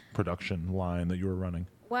this production line that you were running?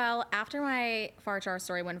 Well, after my fart jar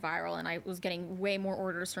story went viral and I was getting way more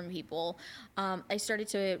orders from people, I started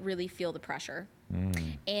to really feel the pressure.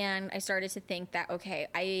 And I started to think that, okay,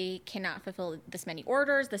 I cannot fulfill this many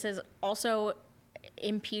orders. This is also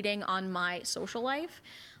impeding on my social life.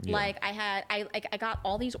 Yeah. Like I got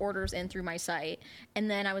all these orders in through my site, and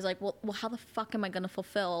then I was like, well, how the fuck am I going to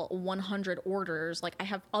fulfill 100 orders? Like, I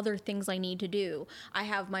have other things I need to do. I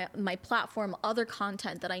have my platform, other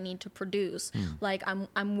content that I need to produce. Like,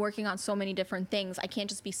 I'm working on so many different things. I can't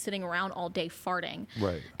just be sitting around all day farting.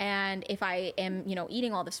 Right. And if I am, you know,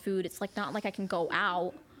 eating all this food, it's like not like I can go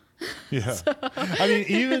out. Yeah. I mean,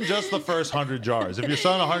 even just the first 100 jars. If you're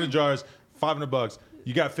selling 100 jars, $500,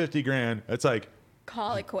 you got 50 grand. It's like,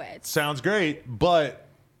 call it quits. Sounds great, but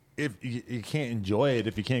if you can't enjoy it,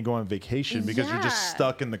 if you can't go on vacation because you're just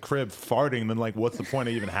stuck in the crib farting, then like, what's the point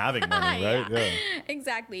of even having money, right? Yeah.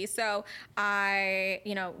 Exactly. So I,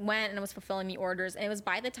 you know, went and was fulfilling the orders, and it was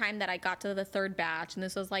by the time that I got to the third batch, and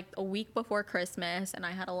this was like a week before Christmas, and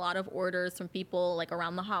I had a lot of orders from people like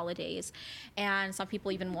around the holidays, and some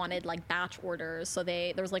people even wanted like batch orders. So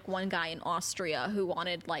there was like one guy in Austria who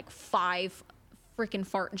wanted like 5 freaking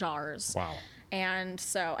fart jars. Wow. And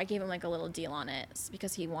so I gave him like a little deal on it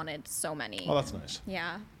because he wanted so many. Oh, that's nice.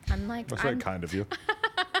 Yeah. I'm like, that's very kind of you.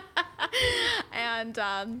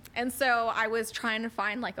 And so I was trying to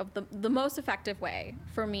find like the most effective way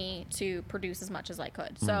for me to produce as much as I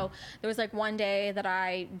could. So there was like one day that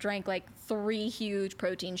I drank like 3 huge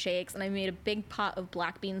protein shakes, and I made a big pot of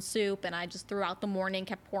black bean soup, and I just throughout the morning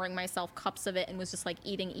kept pouring myself cups of it and was just like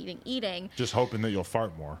eating. Just hoping that you'll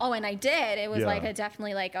fart more. Oh, and I did. It was like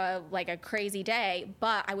definitely like a crazy day,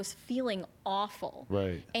 but I was feeling awful.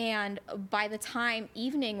 Right. And by the time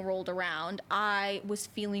evening rolled around, I was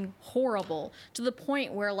feeling horrible to the the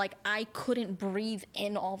point where like I couldn't breathe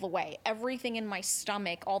in all the way. Everything in my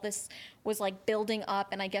stomach, all this was like building up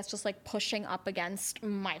and I guess just like pushing up against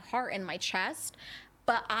my heart and my chest.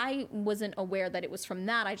 But I wasn't aware that it was from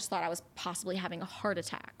that. I just thought I was possibly having a heart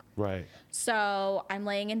attack. Right. So I'm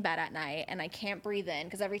laying in bed at night and I can't breathe in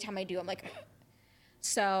because every time I do, I'm like,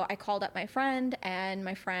 so I called up my friend and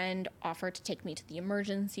my friend offered to take me to the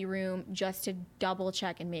emergency room just to double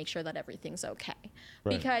check and make sure that everything's okay.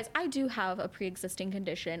 Right. Because I do have a pre-existing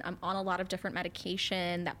condition. I'm on a lot of different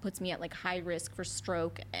medication that puts me at like high risk for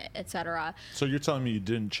stroke, etc. So you're telling me you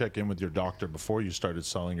didn't check in with your doctor before you started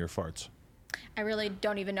selling your farts? I really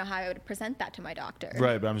don't even know how I would present that to my doctor.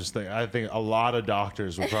 Right, but I'm just thinking, I think a lot of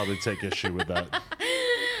doctors would probably take issue with that.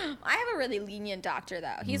 I have a really lenient doctor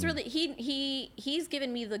though. He's really he's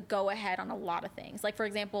given me the go ahead on a lot of things. Like for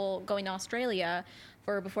example, going to Australia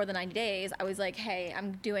for before the 90 days, I was like, "Hey,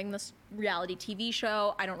 I'm doing this reality TV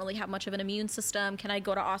show. I don't really have much of an immune system. Can I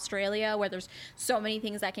go to Australia where there's so many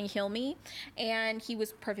things that can kill me?" And he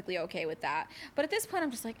was perfectly okay with that. But at this point,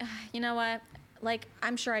 I'm just like, you know what? Like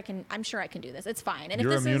I'm sure I can do this. It's fine. And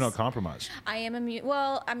You're if this immunocompromised. I am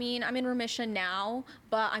well, I mean, I'm in remission now,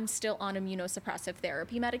 but I'm still on immunosuppressive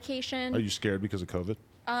therapy medication. Are you scared because of COVID?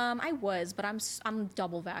 I was, but I'm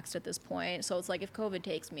double vaxxed at this point. So it's like if COVID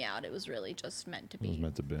takes me out, it was really just meant to be. It was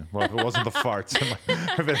meant to be. Well, if it wasn't the farts,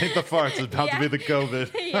 if it ain't the farts, it's about to be the COVID.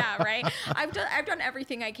 Yeah, right. I've done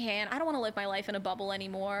everything I can. I don't want to live my life in a bubble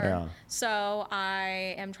anymore. Yeah. So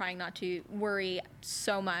I am trying not to worry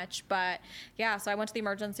so much. But yeah, so I went to the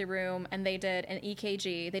emergency room and they did an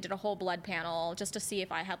EKG. They did a whole blood panel just to see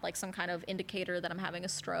if I had like some kind of indicator that I'm having a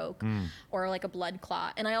stroke or like a blood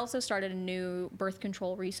clot. And I also started a new birth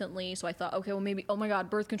control recently, so I thought, okay, well maybe, oh my god,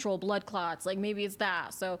 birth control, blood clots, like maybe it's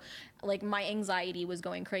that. So like my anxiety was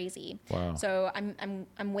going crazy. Wow. So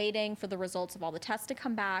I'm waiting for the results of all the tests to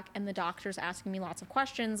come back, and the doctor's asking me lots of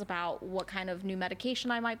questions about what kind of new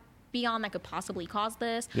medication I might be on that could possibly cause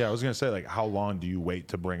this. Yeah, I was gonna say, like, how long do you wait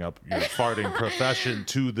to bring up your farting profession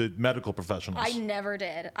to the medical professionals? I never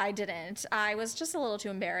did. I didn't. I was just a little too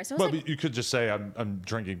embarrassed. I was But you could just say, I'm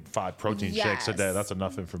drinking 5 protein shakes a day. That's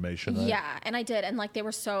enough information. Right? Yeah, and I did, and like they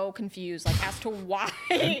were so confused, like as to why.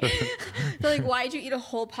 They're like, "Why did you eat a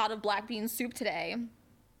whole pot of black bean soup today?"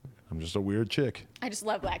 I'm just a weird chick. I just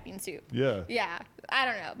love black bean soup. Yeah. Yeah. I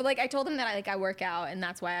don't know. But like I told them that I work out and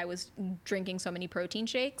that's why I was drinking so many protein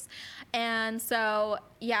shakes. And so,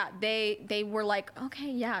 yeah, they were like, "Okay,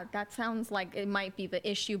 yeah, that sounds like it might be the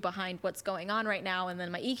issue behind what's going on right now." And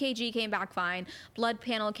then my EKG came back fine. Blood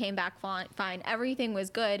panel came back fine. Everything was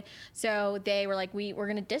good. So they were like, we're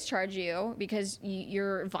going to discharge you because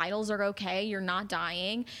your vitals are okay. You're not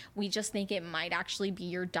dying. We just think it might actually be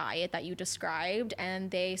your diet that you described.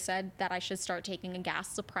 And they said that I should start taking a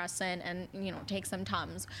gas suppressant and, take some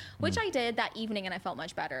Tums, which I did that evening, and I felt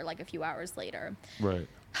much better like a few hours later. Right.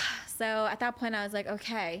 So at that point I was like,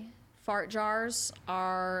 okay, fart jars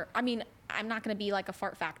are, I'm not going to be like a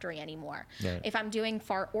fart factory anymore. Right. If I'm doing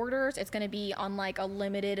fart orders, it's going to be on like a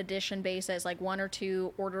limited edition basis, like 1 or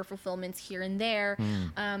 2 order fulfillments here and there.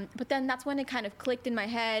 But then that's when it kind of clicked in my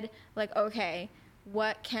head, like, okay,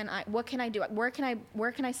 what can I do? Where can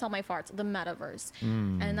I sell my farts? The metaverse.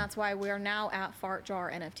 And that's why we are now at Fart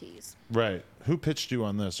Jar NFTs. Right. Who pitched you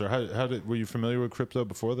on this, or were you familiar with crypto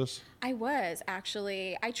before this? I was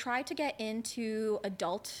actually. I tried to get into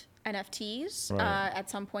adult NFTs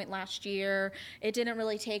at some point last year. It didn't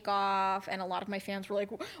really take off, and a lot of my fans were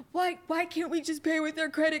like, why can't we just pay with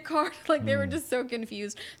their credit card? Like they were just so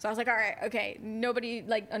confused. So I was like, all right, okay, nobody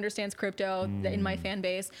like understands crypto in my fan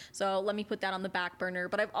base, so let me put that on the back burner.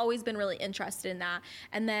 But I've always been really interested in that.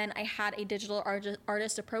 And then I had a digital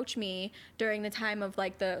artist approach me during the time of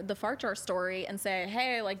like the Fart Jar story and say,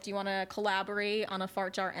 hey, like, do you want to collaborate on a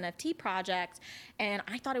Fart Jar NFT project? And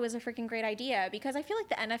I thought it was a freaking great idea because I feel like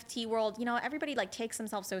the NFT world, everybody like takes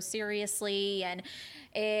themselves so seriously, and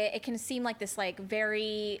it can seem like this like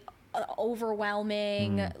very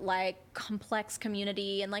overwhelming, like complex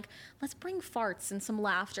community, and like let's bring farts and some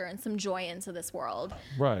laughter and some joy into this world.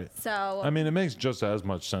 Right. So it makes just as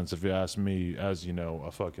much sense if you ask me as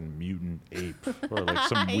a fucking mutant ape or like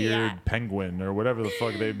some weird penguin or whatever the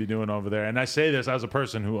fuck they'd be doing over there. And I say this as a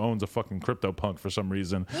person who owns a fucking CryptoPunk for some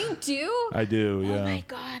reason. You do? I do. Yeah. Oh my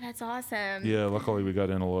god, that's awesome. Yeah. Luckily we got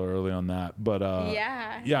in a little early on that, but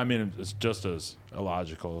yeah. It's just as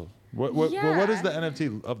illogical. What does the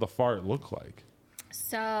NFT of the fart look like?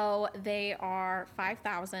 So they are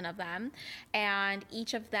 5,000 of them, and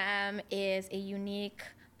each of them is a unique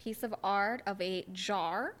piece of art of a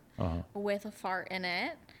jar with a fart in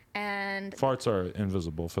it. And Farts are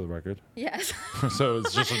invisible, for the record. yes. So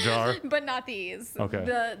it's just a jar. But not these. Okay.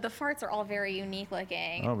 The farts are all very unique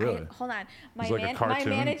looking. Oh, really? Hold on. My It's like a my cartoon?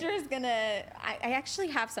 manager is gonna. I actually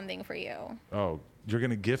have something for you. Oh, you're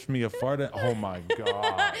going to gift me a fart? Oh, my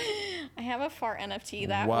God. I have a fart NFT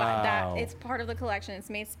that Wow. it's part of the collection. It's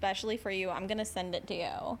made specially for you. I'm gonna send it to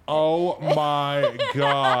you. Oh, my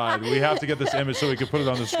God. We have to get this image so we can put it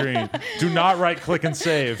on the screen. Do not right-click and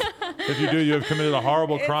save. If you do, you have committed a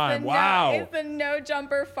horrible crime. Wow. It's the no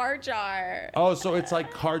jumper fart jar. Oh, so it's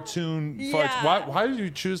like cartoon farts. Yeah. Why did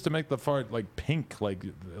you choose to make the fart like pink, like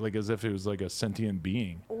as if it was like a sentient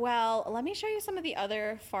being? Well, let me show you some of the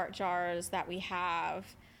other fart jars that we have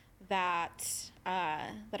that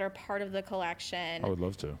are part of the collection. I would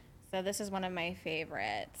love to. So this is one of my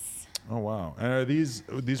favorites. Oh wow! And are these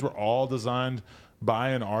were all designed by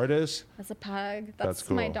an artist? That's a pug. That's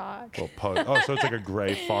cool. my dog. Well, pug. Oh, so it's like a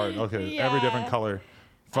gray fart. Okay, every different Yeah. color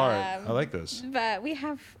fart. I like this. But we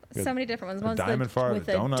have Good. so many different ones. A One's diamond fart, with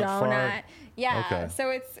a donut fart. Yeah. Okay. So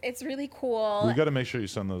it's really cool. We got to make sure you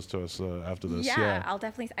send those to us after this. Yeah, I'll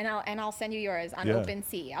definitely I'll send you yours on Yeah.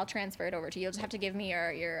 OpenSea. I'll transfer it over to you. You'll just have to give me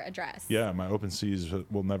your address. Yeah, my open seas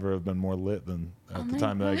will never have been more lit than at the my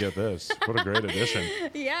time that I get this. What a great addition.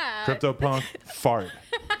 Yeah. CryptoPunk fart.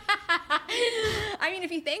 I mean,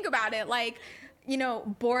 if you think about it, like, you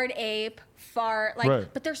know, Bored Ape, fart, like,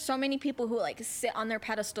 Right. but there's so many people who like sit on their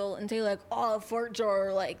pedestal and say like, oh, fart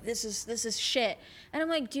jar, like this is shit. And I'm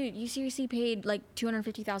like, dude, you seriously paid like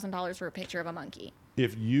 $250,000 for a picture of a monkey.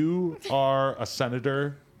 If you are a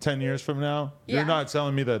senator 10 years from now, Yeah. you're not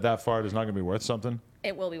telling me that fart is not going to be worth something?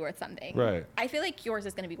 It will be worth something. Right. I feel like yours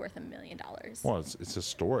is going to be worth $1 million. Well, it's a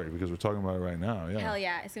story because we're talking about it right now. Yeah. Hell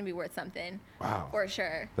yeah, it's going to be worth something. Wow. For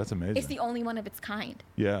sure. That's amazing. It's the only one of its kind.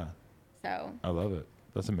 Yeah. So, I love it.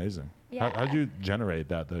 That's amazing. Yeah. How'd you generate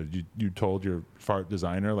that, though? You told your fart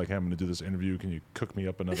designer, like, hey, I'm going to do this interview. Can you cook me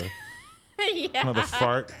up another yeah. another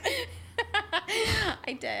fart?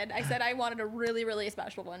 I did. I said I wanted a really, really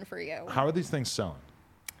special one for you. How are these things selling?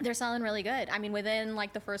 They're selling really good. I mean, within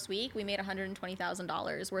like the first week, we made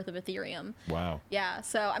 $120,000 worth of Ethereum. Wow. Yeah.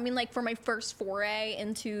 So, I mean, like for my first foray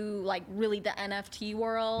into like really the NFT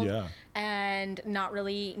world Yeah. and not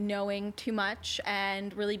really knowing too much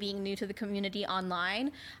and really being new to the community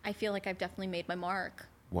online, I feel like I've definitely made my mark.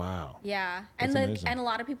 Wow. Yeah. That's amazing. And a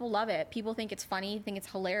lot of people love it. People think it's funny, think it's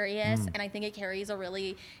hilarious. And I think it carries a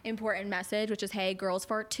really important message, which is, hey, girls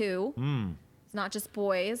fart too. It's not just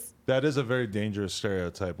boys. That is a very dangerous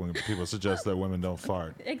stereotype when people suggest that women don't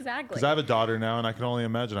fart. Exactly. Because I have a daughter now, and I can only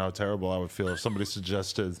imagine how terrible I would feel if somebody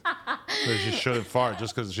suggested that she shouldn't fart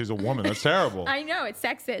just because she's a woman. That's terrible. I know, it's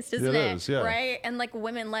sexist, isn't It it? is, yeah. Right? And like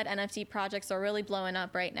women-led NFT projects are really blowing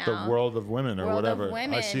up right now. The world of women or World of whatever. I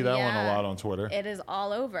Women, see that one a yeah. lot on Twitter. It is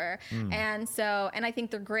all over. And I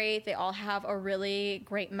think they're great. They all have a really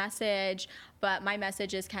great message. But my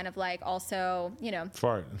message is kind of like also, you know,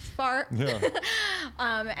 Fart. fart. Yeah.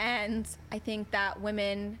 And I think that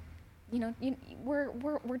women, you know,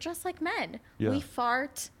 we're just like men. Yeah. We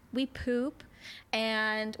fart, we poop,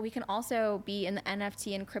 and we can also be in the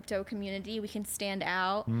NFT and crypto community. We can stand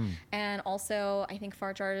out. And also, I think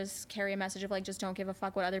fart jars carry a message of like, just don't give a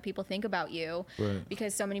fuck what other people think about you. Right.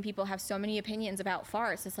 Because so many people have so many opinions about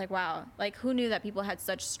farts. It's like, wow, like who knew that people had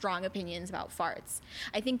such strong opinions about farts?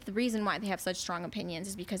 I think the reason why they have such strong opinions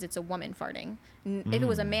is because it's a woman farting. If it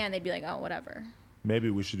was a man, they'd be like, oh, whatever.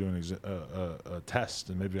 Maybe we should do a test,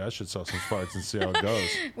 and maybe I should sell some farts and see how it goes.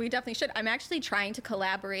 We definitely should. I'm actually trying to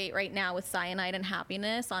collaborate right now with Cyanide and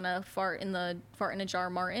Happiness on a fart in a jar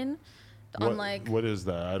Martin. On like What is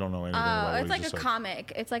that? I don't know anything about what it's you like just a said.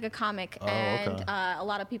 comic. It's like a comic, Oh, and okay. a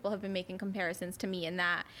lot of people have been making comparisons to me in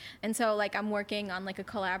that. And so like I'm working on like a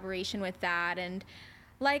collaboration with that, and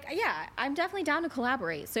like yeah, I'm definitely down to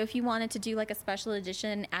collaborate. So if you wanted to do like a special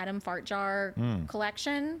edition Adam Fart Jar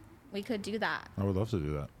collection, we could do that. I would love to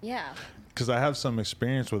do that. Yeah. Because I have some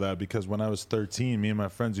experience with that, because when I was 13, me and my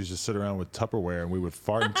friends used to sit around with Tupperware, and we would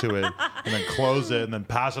fart into it and then close it and then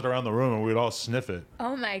pass it around the room, and we'd all sniff it.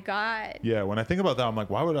 Oh my God. Yeah, when I think about that, I'm like,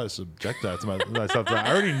 why would I subject that to myself? I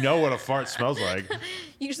already know what a fart smells like.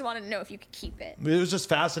 You just wanted to know if you could keep it. It was just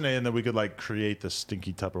fascinating that we could like create this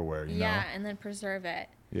stinky Tupperware, you Yeah, know? and then preserve it.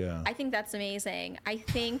 Yeah. I think that's amazing. I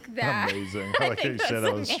think that Amazing. I like how you think said that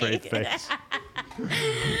that's with a straight amazing. face.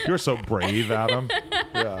 You're so brave, Adam.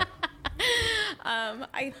 Yeah.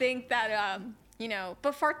 I think that you know,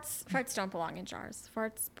 but farts don't belong in jars.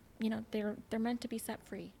 Farts, you know, they're meant to be set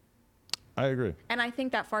free. I agree. And I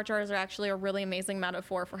think that fart jars are actually a really amazing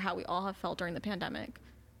metaphor for how we all have felt during the pandemic.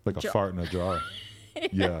 Like a fart in a jar.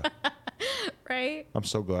 Yeah. right? I'm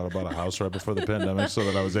so glad I bought a house right before the pandemic so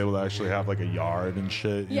that I was able to actually have like a yard and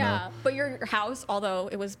shit. You know? But your house, although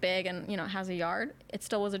it was big and has a yard, it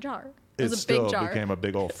still was a jar. It was It a still big jar. became a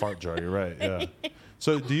big old fart jar. You're right. Yeah.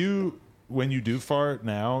 So when you do fart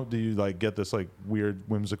now, do you like get this like weird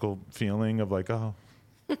whimsical feeling of like, oh,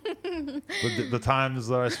 the times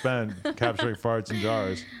that I spent capturing farts in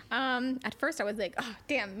jars? At first I was like, oh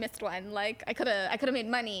damn, missed one. Like I could have made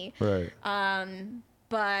money. Right.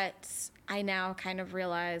 But I now kind of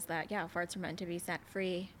realize that farts are meant to be set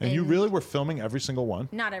free. And you really were filming every single one?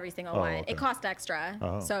 Not every single Oh, one. okay. It cost extra.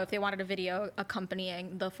 Oh. So if they wanted a video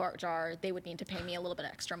accompanying the fart jar, they would need to pay me a little bit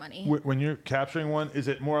extra money. When you're capturing one, is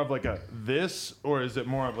it more of like a this or is it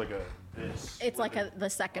more of like a this? It's like the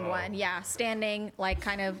second one. Yeah. Standing, like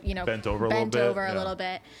kind of, Bent over a little bit? a Yeah. little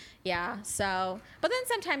bit. Yeah. So, but then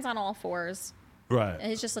sometimes on all fours. Right.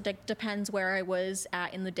 It just like depends where I was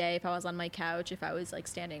at in the day. If I was on my couch, if I was like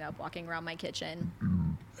standing up, walking around my kitchen.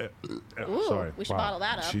 Ooh, Sorry. we should bottle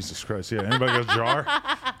that up. Jesus Christ. Yeah. Anybody got a jar?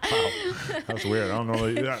 Wow. That's weird. I don't know.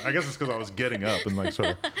 I guess it's because I was getting up and like sort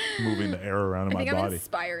of moving the air around in I my think I'm body.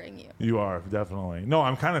 inspiring you. You are, definitely. No,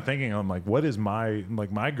 I'm kind of thinking, I'm like, what is my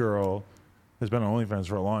girl has been on OnlyFans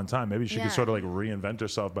for a long time. Maybe she could sort of like reinvent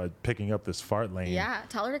herself by picking up this fart lane. Yeah,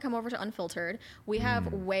 tell her to come over to Unfiltered. We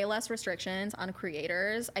have way less restrictions on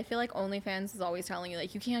creators. I feel like OnlyFans is always telling you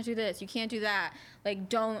like, you can't do this, you can't do that. Like,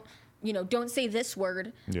 don't say this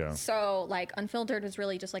word. Yeah. So like Unfiltered is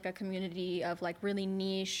really just like a community of like really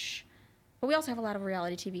niche, but we also have a lot of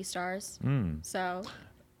reality TV stars. So.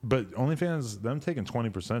 But OnlyFans, them taking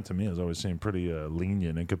 20% to me has always seemed pretty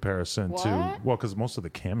lenient in comparison What? to, well, because most of the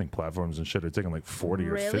camming platforms and shit are taking like 40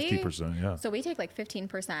 or 50%. Yeah. So we take like 15%.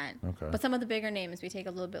 Okay. But some of the bigger names, we take a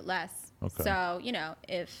little bit less. Okay. So,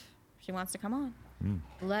 if she wants to come on,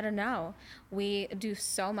 let her know. We do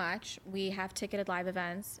so much. We have ticketed live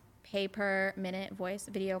events, pay per minute voice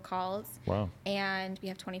video calls. Wow. And we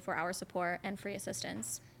have 24-hour support and free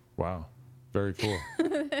assistance. Wow. Very cool.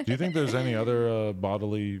 Do you think there's any other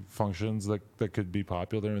bodily functions that could be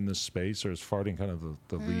popular in this space, or is farting kind of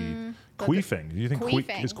the lead? Queefing. Do you think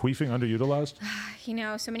Queefing. is queefing underutilized?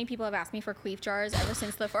 So many people have asked me for queef jars ever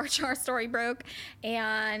since the fart jar story broke,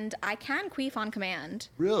 and I can queef on command.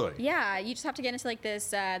 Really? Yeah, you just have to get into like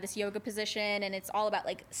this yoga position, and it's all about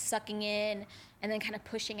like sucking in and then kind of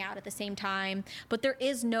pushing out at the same time. But there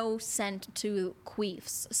is no scent to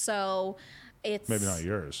queefs, so it's Maybe not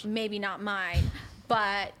yours. maybe not mine.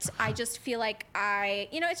 But I just feel like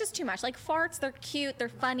it's just too much. Like farts, they're cute, they're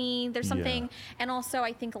funny, there's something. Yeah. And also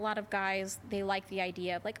I think a lot of guys, they like the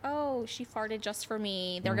idea of like, oh, she farted just for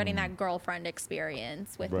me. They're getting that girlfriend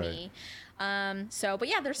experience with Right. me. But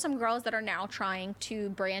yeah, there's some girls that are now trying to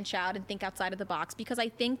branch out and think outside of the box, because I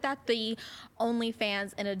think that the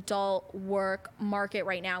OnlyFans and adult work market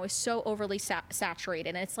right now is so overly saturated,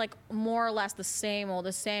 and it's like more or less the same old.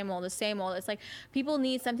 It's like people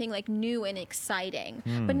need something like new and exciting,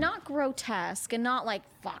 but not grotesque and not like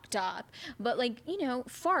fucked up, but like,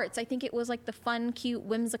 farts. I think it was like the fun, cute,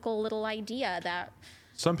 whimsical little idea that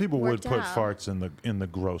Some people would worked put out. farts in the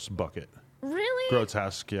gross bucket. really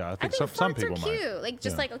Grotesque, yeah. I I think think some farts people are cute, might. like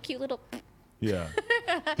just Yeah. like a cute little. Yeah.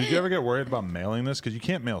 Did you ever get worried about mailing this? Because you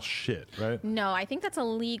can't mail shit, right? No, I think that's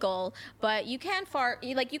illegal, but you can fart.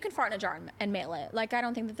 You can fart in a jar and mail it. Like, I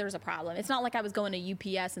don't think that there's a problem. It's not like I was going to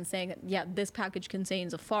UPS and saying, yeah, this package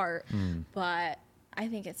contains a fart, but I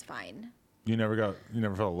think it's fine. You never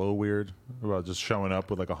felt a little weird about just showing up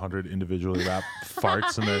with like 100 individually wrapped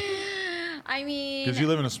farts in there? I mean, Because you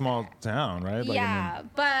live in a small town, right? Like, yeah,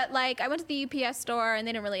 but like I went to the UPS store and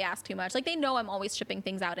they didn't really ask too much. Like, they know I'm always shipping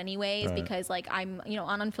things out anyways, Right. because like I'm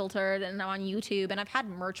on Unfiltered and I'm on YouTube, and I've had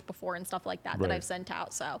merch before and stuff like that Right. that I've sent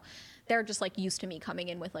out. So they're just like used to me coming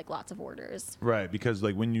in with like lots of orders. right, because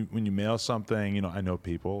like when you mail something, I know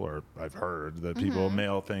people, or I've heard that people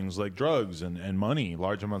mail things like drugs and money,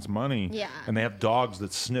 large amounts of money. Yeah. And they have dogs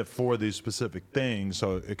that sniff for these specific things,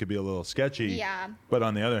 so it could be a little sketchy. Yeah. But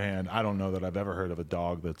on the other hand, I don't know that I've ever heard of a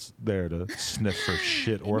dog that's there to sniff for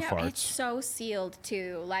shit or No, farts. it's so sealed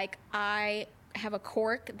too. Like, I have a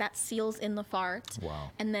cork that seals in the fart. Wow.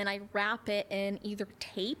 And then I wrap it in either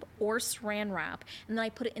tape or saran wrap. And then I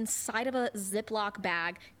put it inside of a Ziploc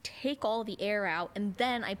bag, take all the air out, and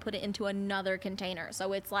then I put it into another container.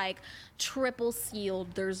 So it's like triple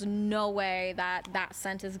sealed. There's no way that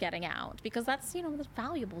scent is getting out, because that's,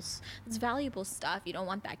 that's valuable stuff. You don't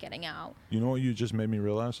want that getting out. You know what you just made me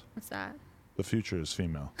realize? What's that? The future is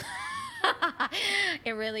female.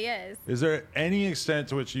 It really is. Is there any extent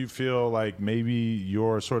to which you feel like maybe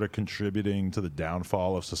you're sort of contributing to the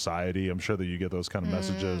downfall of society? I'm sure that you get those kind of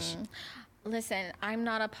messages. Listen, I'm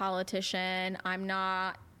not a politician. I'm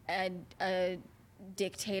not a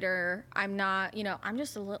dictator. I'm not, I'm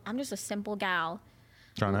just a simple gal.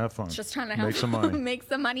 Trying to have fun. Just trying to make some money. Make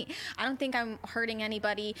some money. I don't think I'm hurting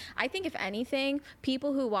anybody. I think if anything,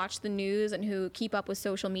 people who watch the news and who keep up with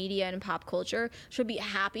social media and pop culture should be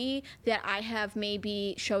happy that I have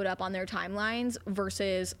maybe showed up on their timelines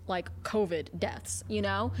versus like COVID deaths,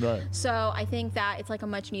 Right. So I think that it's like a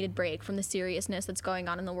much needed break from the seriousness that's going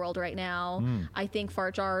on in the world right now. I think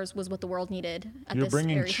fart jars was what the world needed at You're this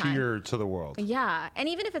bringing very time. cheer to the world. Yeah, and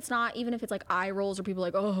even if it's like eye rolls or people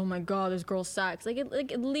like, oh my god, this girl sucks. Like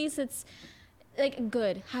at least it's like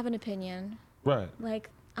good. Have an opinion. Right. Like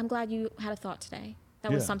I'm glad you had a thought today.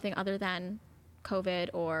 That was Yeah. something other than COVID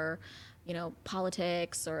or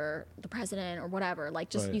politics or the president or whatever. Like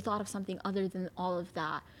just Right. you thought of something other than all of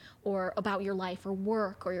that, or about your life or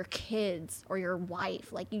work or your kids or your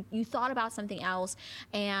wife. Like you thought about something else,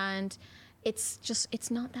 and it's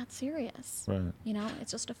not that serious. Right.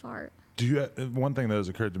 It's just a fart. Do you? One thing that has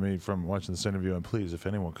occurred to me from watching this interview, and please, if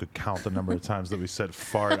anyone could count the number of times that we said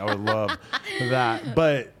fart, I would love that.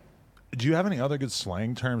 But do you have any other good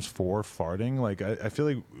slang terms for farting? Like, I feel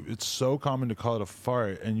like it's so common to call it a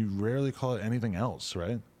fart, and you rarely call it anything else,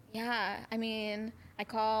 right? Yeah, I mean, I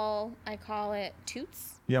call it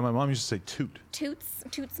toots. Yeah, my mom used to say toot. Toots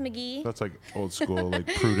McGee. That's like old school, like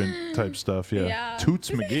prudent type stuff. Yeah. Yeah. Toots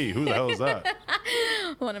McGee. Who the hell is that?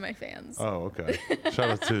 One of my fans. Oh, okay. Shout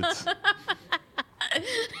out Toots.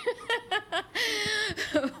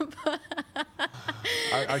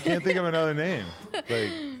 I can't think of another name. Like,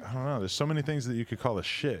 I don't know. There's so many things that you could call a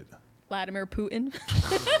shit. Vladimir Putin.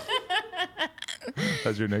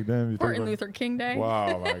 That's your nickname? Martin Luther King Day.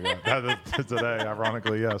 Wow, my God. Today,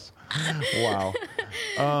 ironically, yes. Wow.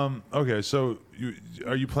 Okay, so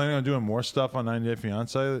are you planning on doing more stuff on 90 Day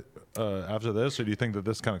Fiancé after this, or do you think that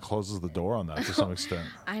this kind of closes the door on that to some extent?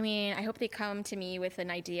 I mean, I hope they come to me with an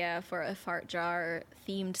idea for a fart jar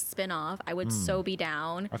themed spin-off. I would so be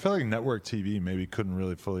down. I feel like network TV maybe couldn't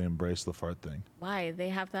really fully embrace the fart thing. Why? They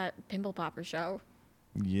have that Pimple Popper show.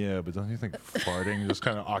 Yeah, but don't you think farting just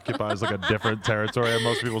kind of occupies like a different territory in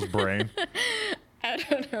most people's brain? I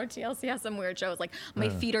don't know. TLC has some weird shows. Like, My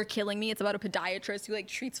Feet Are Killing Me. It's about a podiatrist who, like,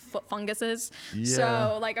 treats foot funguses. Yeah.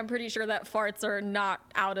 So, like, I'm pretty sure that farts are not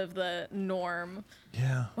out of the norm.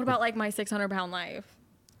 Yeah. What about, like, My 600-Pound Life?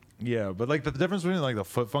 Yeah, but like the difference between like the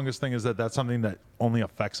foot fungus thing is that that's something that only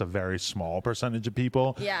affects a very small percentage of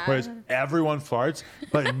people. Yeah. Whereas everyone farts,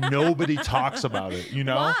 but nobody talks about it.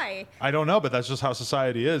 Why? I don't know, but that's just how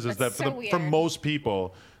society is. Is That's that so for weird. most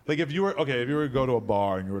people, like if you were to go to a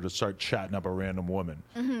bar and you were to start chatting up a random woman,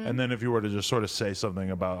 Mm-hmm. and then if you were to just sort of say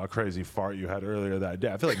something about a crazy fart you had earlier that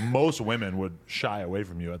day, I feel like most women would shy away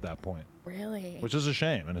from you at that point, Really? which is a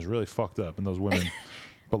shame and is really fucked up. And those women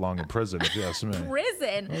belong in prison, if you ask me.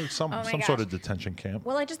 Prison? Or some Oh my sort gosh. of detention camp.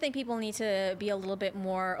 Well, I just think people need to be a little bit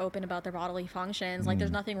more open about their bodily functions. Like,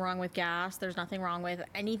 there's nothing wrong with gas. There's nothing wrong with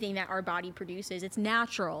anything that our body produces. It's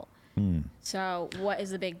natural. So what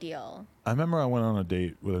is the big deal? I remember I went on a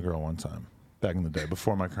date with a girl one time back in the day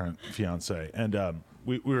before my current fiance, and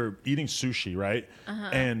we were eating sushi, right?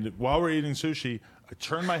 And while we're eating sushi, I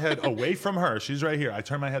turn my head away from her. She's right here. I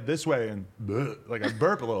turn my head this way and like I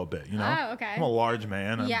burp a little bit, Oh, okay. I'm a large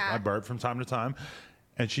man. Yeah. I burp from time to time.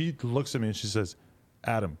 And she looks at me and she says,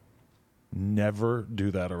 Adam, never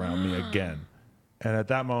do that around me again. And at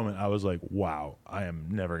that moment, I was like, wow, I am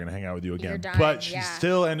never going to hang out with you again. You're done, But she yeah.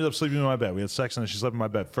 still ended up sleeping in my bed. We had sex and then she slept in my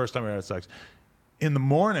bed. First time we had sex. In the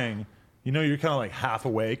morning, you're kind of like half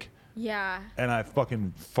awake. Yeah. And I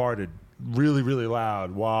fucking farted really, really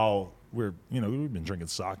loud while we've been drinking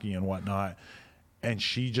sake and whatnot. And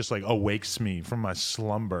she just like awakes me from my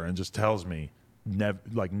slumber and just tells me,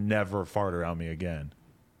 never fart around me again.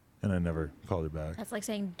 And I never called her back. That's like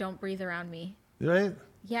saying, don't breathe around me. Right?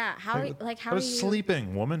 Yeah. How I are was you?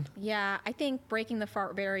 sleeping, woman. Yeah, I think breaking the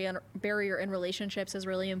fart barrier in relationships is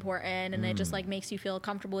really important, and it just like makes you feel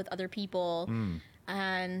comfortable with other people.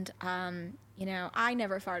 And I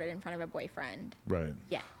never farted in front of a boyfriend. Right.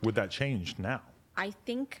 Yeah. Would that change now? I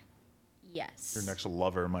think yes. Your next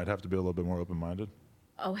lover might have to be a little bit more open-minded.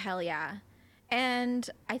 Oh hell yeah. And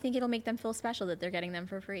I think it'll make them feel special that they're getting them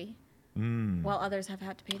for free. While others have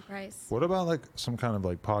had to pay the price. What about like some kind of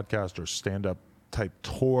like podcast or stand-up type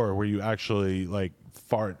tour where you actually like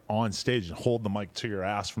fart on stage and hold the mic to your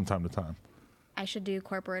ass from time to time? I should do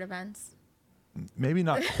corporate events. Maybe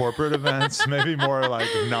not corporate events, maybe more like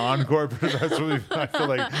non-corporate events. I feel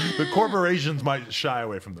like the corporations might shy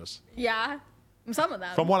away from this. Yeah. Some of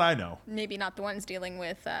them. From what I know. Maybe not the ones dealing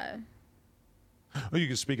with Oh, you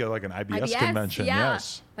could speak at like an IBS, IBS, convention. yeah.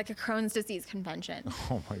 Yes. Like a Crohn's disease convention.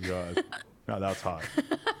 Oh my God. Now that's hot.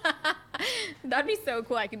 That'd be so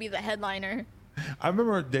cool. I could be the headliner. I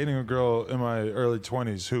remember dating a girl in my early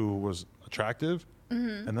 20s who was attractive,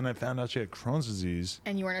 and then I found out she had Crohn's disease.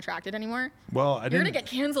 And you weren't attracted anymore? Well, I You're didn't. gonna get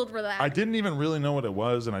canceled for that. I didn't even really know what it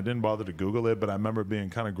was, and I didn't bother to Google it. But I remember being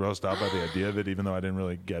kind of grossed out by the idea of it, even though I didn't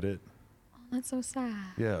really get it. That's so sad.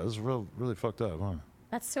 Yeah, it was really fucked up, huh?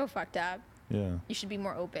 That's so fucked up. Yeah. You should be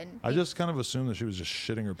more open. I just kind of assumed that she was just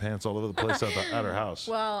shitting her pants all over the place at her house.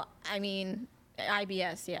 Well, I mean,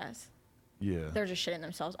 IBS, yes. Yeah. They're just shitting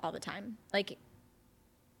themselves all the time. Like,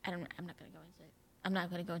 I'm not gonna go into it. I'm not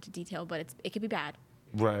gonna go into detail, but it could be bad.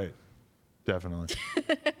 Right. Definitely.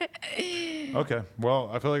 Okay. Well,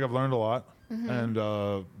 I feel like I've learned a lot,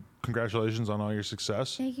 and congratulations on all your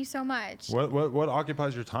success. Thank you so much. What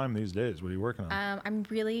occupies your time these days? What are you working on? I'm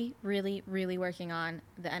really, really, really working on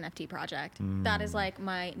the NFT project. That is like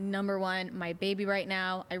my number one, my baby right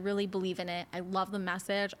now. I really believe in it. I love the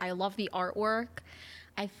message. I love the artwork.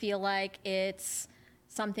 I feel like it's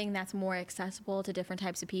something that's more accessible to different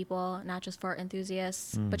types of people, not just for art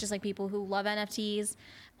enthusiasts, but just like people who love NFTs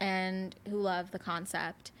and who love the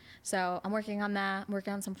concept. So I'm working on that. I'm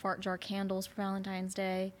working on some fart jar candles for Valentine's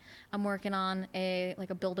Day. I'm working on a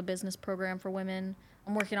build a business program for women.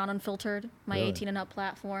 I'm working on Unfiltered, my Really? 18 and up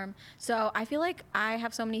platform. So I feel like I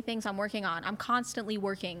have so many things I'm working on. I'm constantly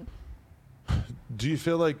working. Do you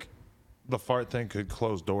feel like the fart thing could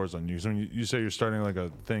close doors on you? So when you say you're starting like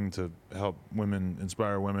a thing to help women,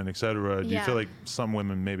 inspire women, etc. Do you Yeah. feel like some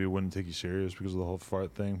women maybe wouldn't take you serious because of the whole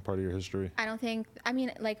fart thing, part of your history? I don't think, I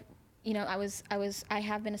mean, like, you know, I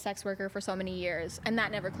have been a sex worker for so many years, and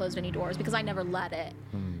that never closed any doors because I never let it.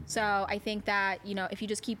 So I think that, you know, if you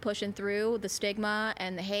just keep pushing through the stigma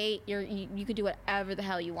and the hate, you could do whatever the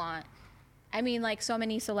hell you want. I mean, like, so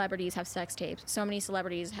many celebrities have sex tapes. So many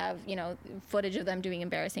celebrities have, you know, footage of them doing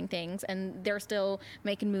embarrassing things, and they're still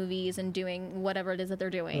making movies and doing whatever it is that they're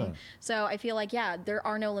doing. Yeah. So I feel like, yeah, there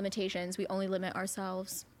are no limitations. We only limit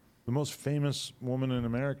ourselves. The most famous woman in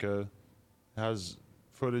America has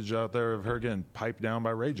footage out there of her getting piped down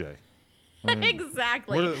by Ray J. I mean,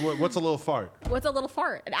 Exactly. what's a little fart? What's a little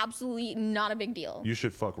fart? Absolutely not a big deal. You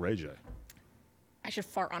should fuck Ray J. I should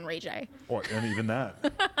fart on Ray J. And even that.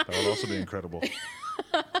 That would also be incredible.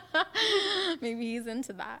 Maybe he's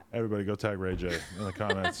into that. Everybody go tag Ray J in the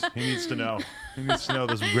comments. He needs to know. He needs to know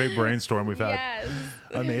this great brainstorm we've had. Yes.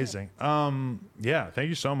 Amazing. Yeah, thank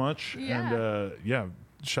you so much. Yeah. And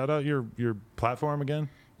shout out your platform again.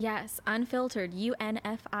 Yes, Unfiltered,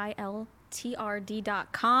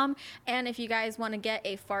 UNFILTRD.com. And if you guys want to get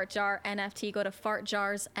a fart jar NFT, go to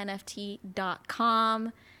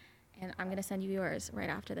fartjarsnft.com. And I'm going to send you yours right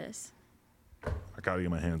after this. I gotta get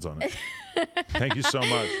my hands on it. Thank you so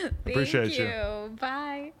much. Appreciate you.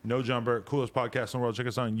 Bye. No Jumper, coolest podcast in the world. Check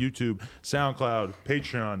us on YouTube, SoundCloud,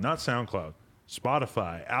 Patreon, not SoundCloud,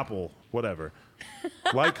 Spotify, Apple, whatever.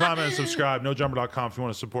 Like, comment, and subscribe. NoJumper.com if you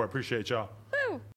want to support. Appreciate y'all.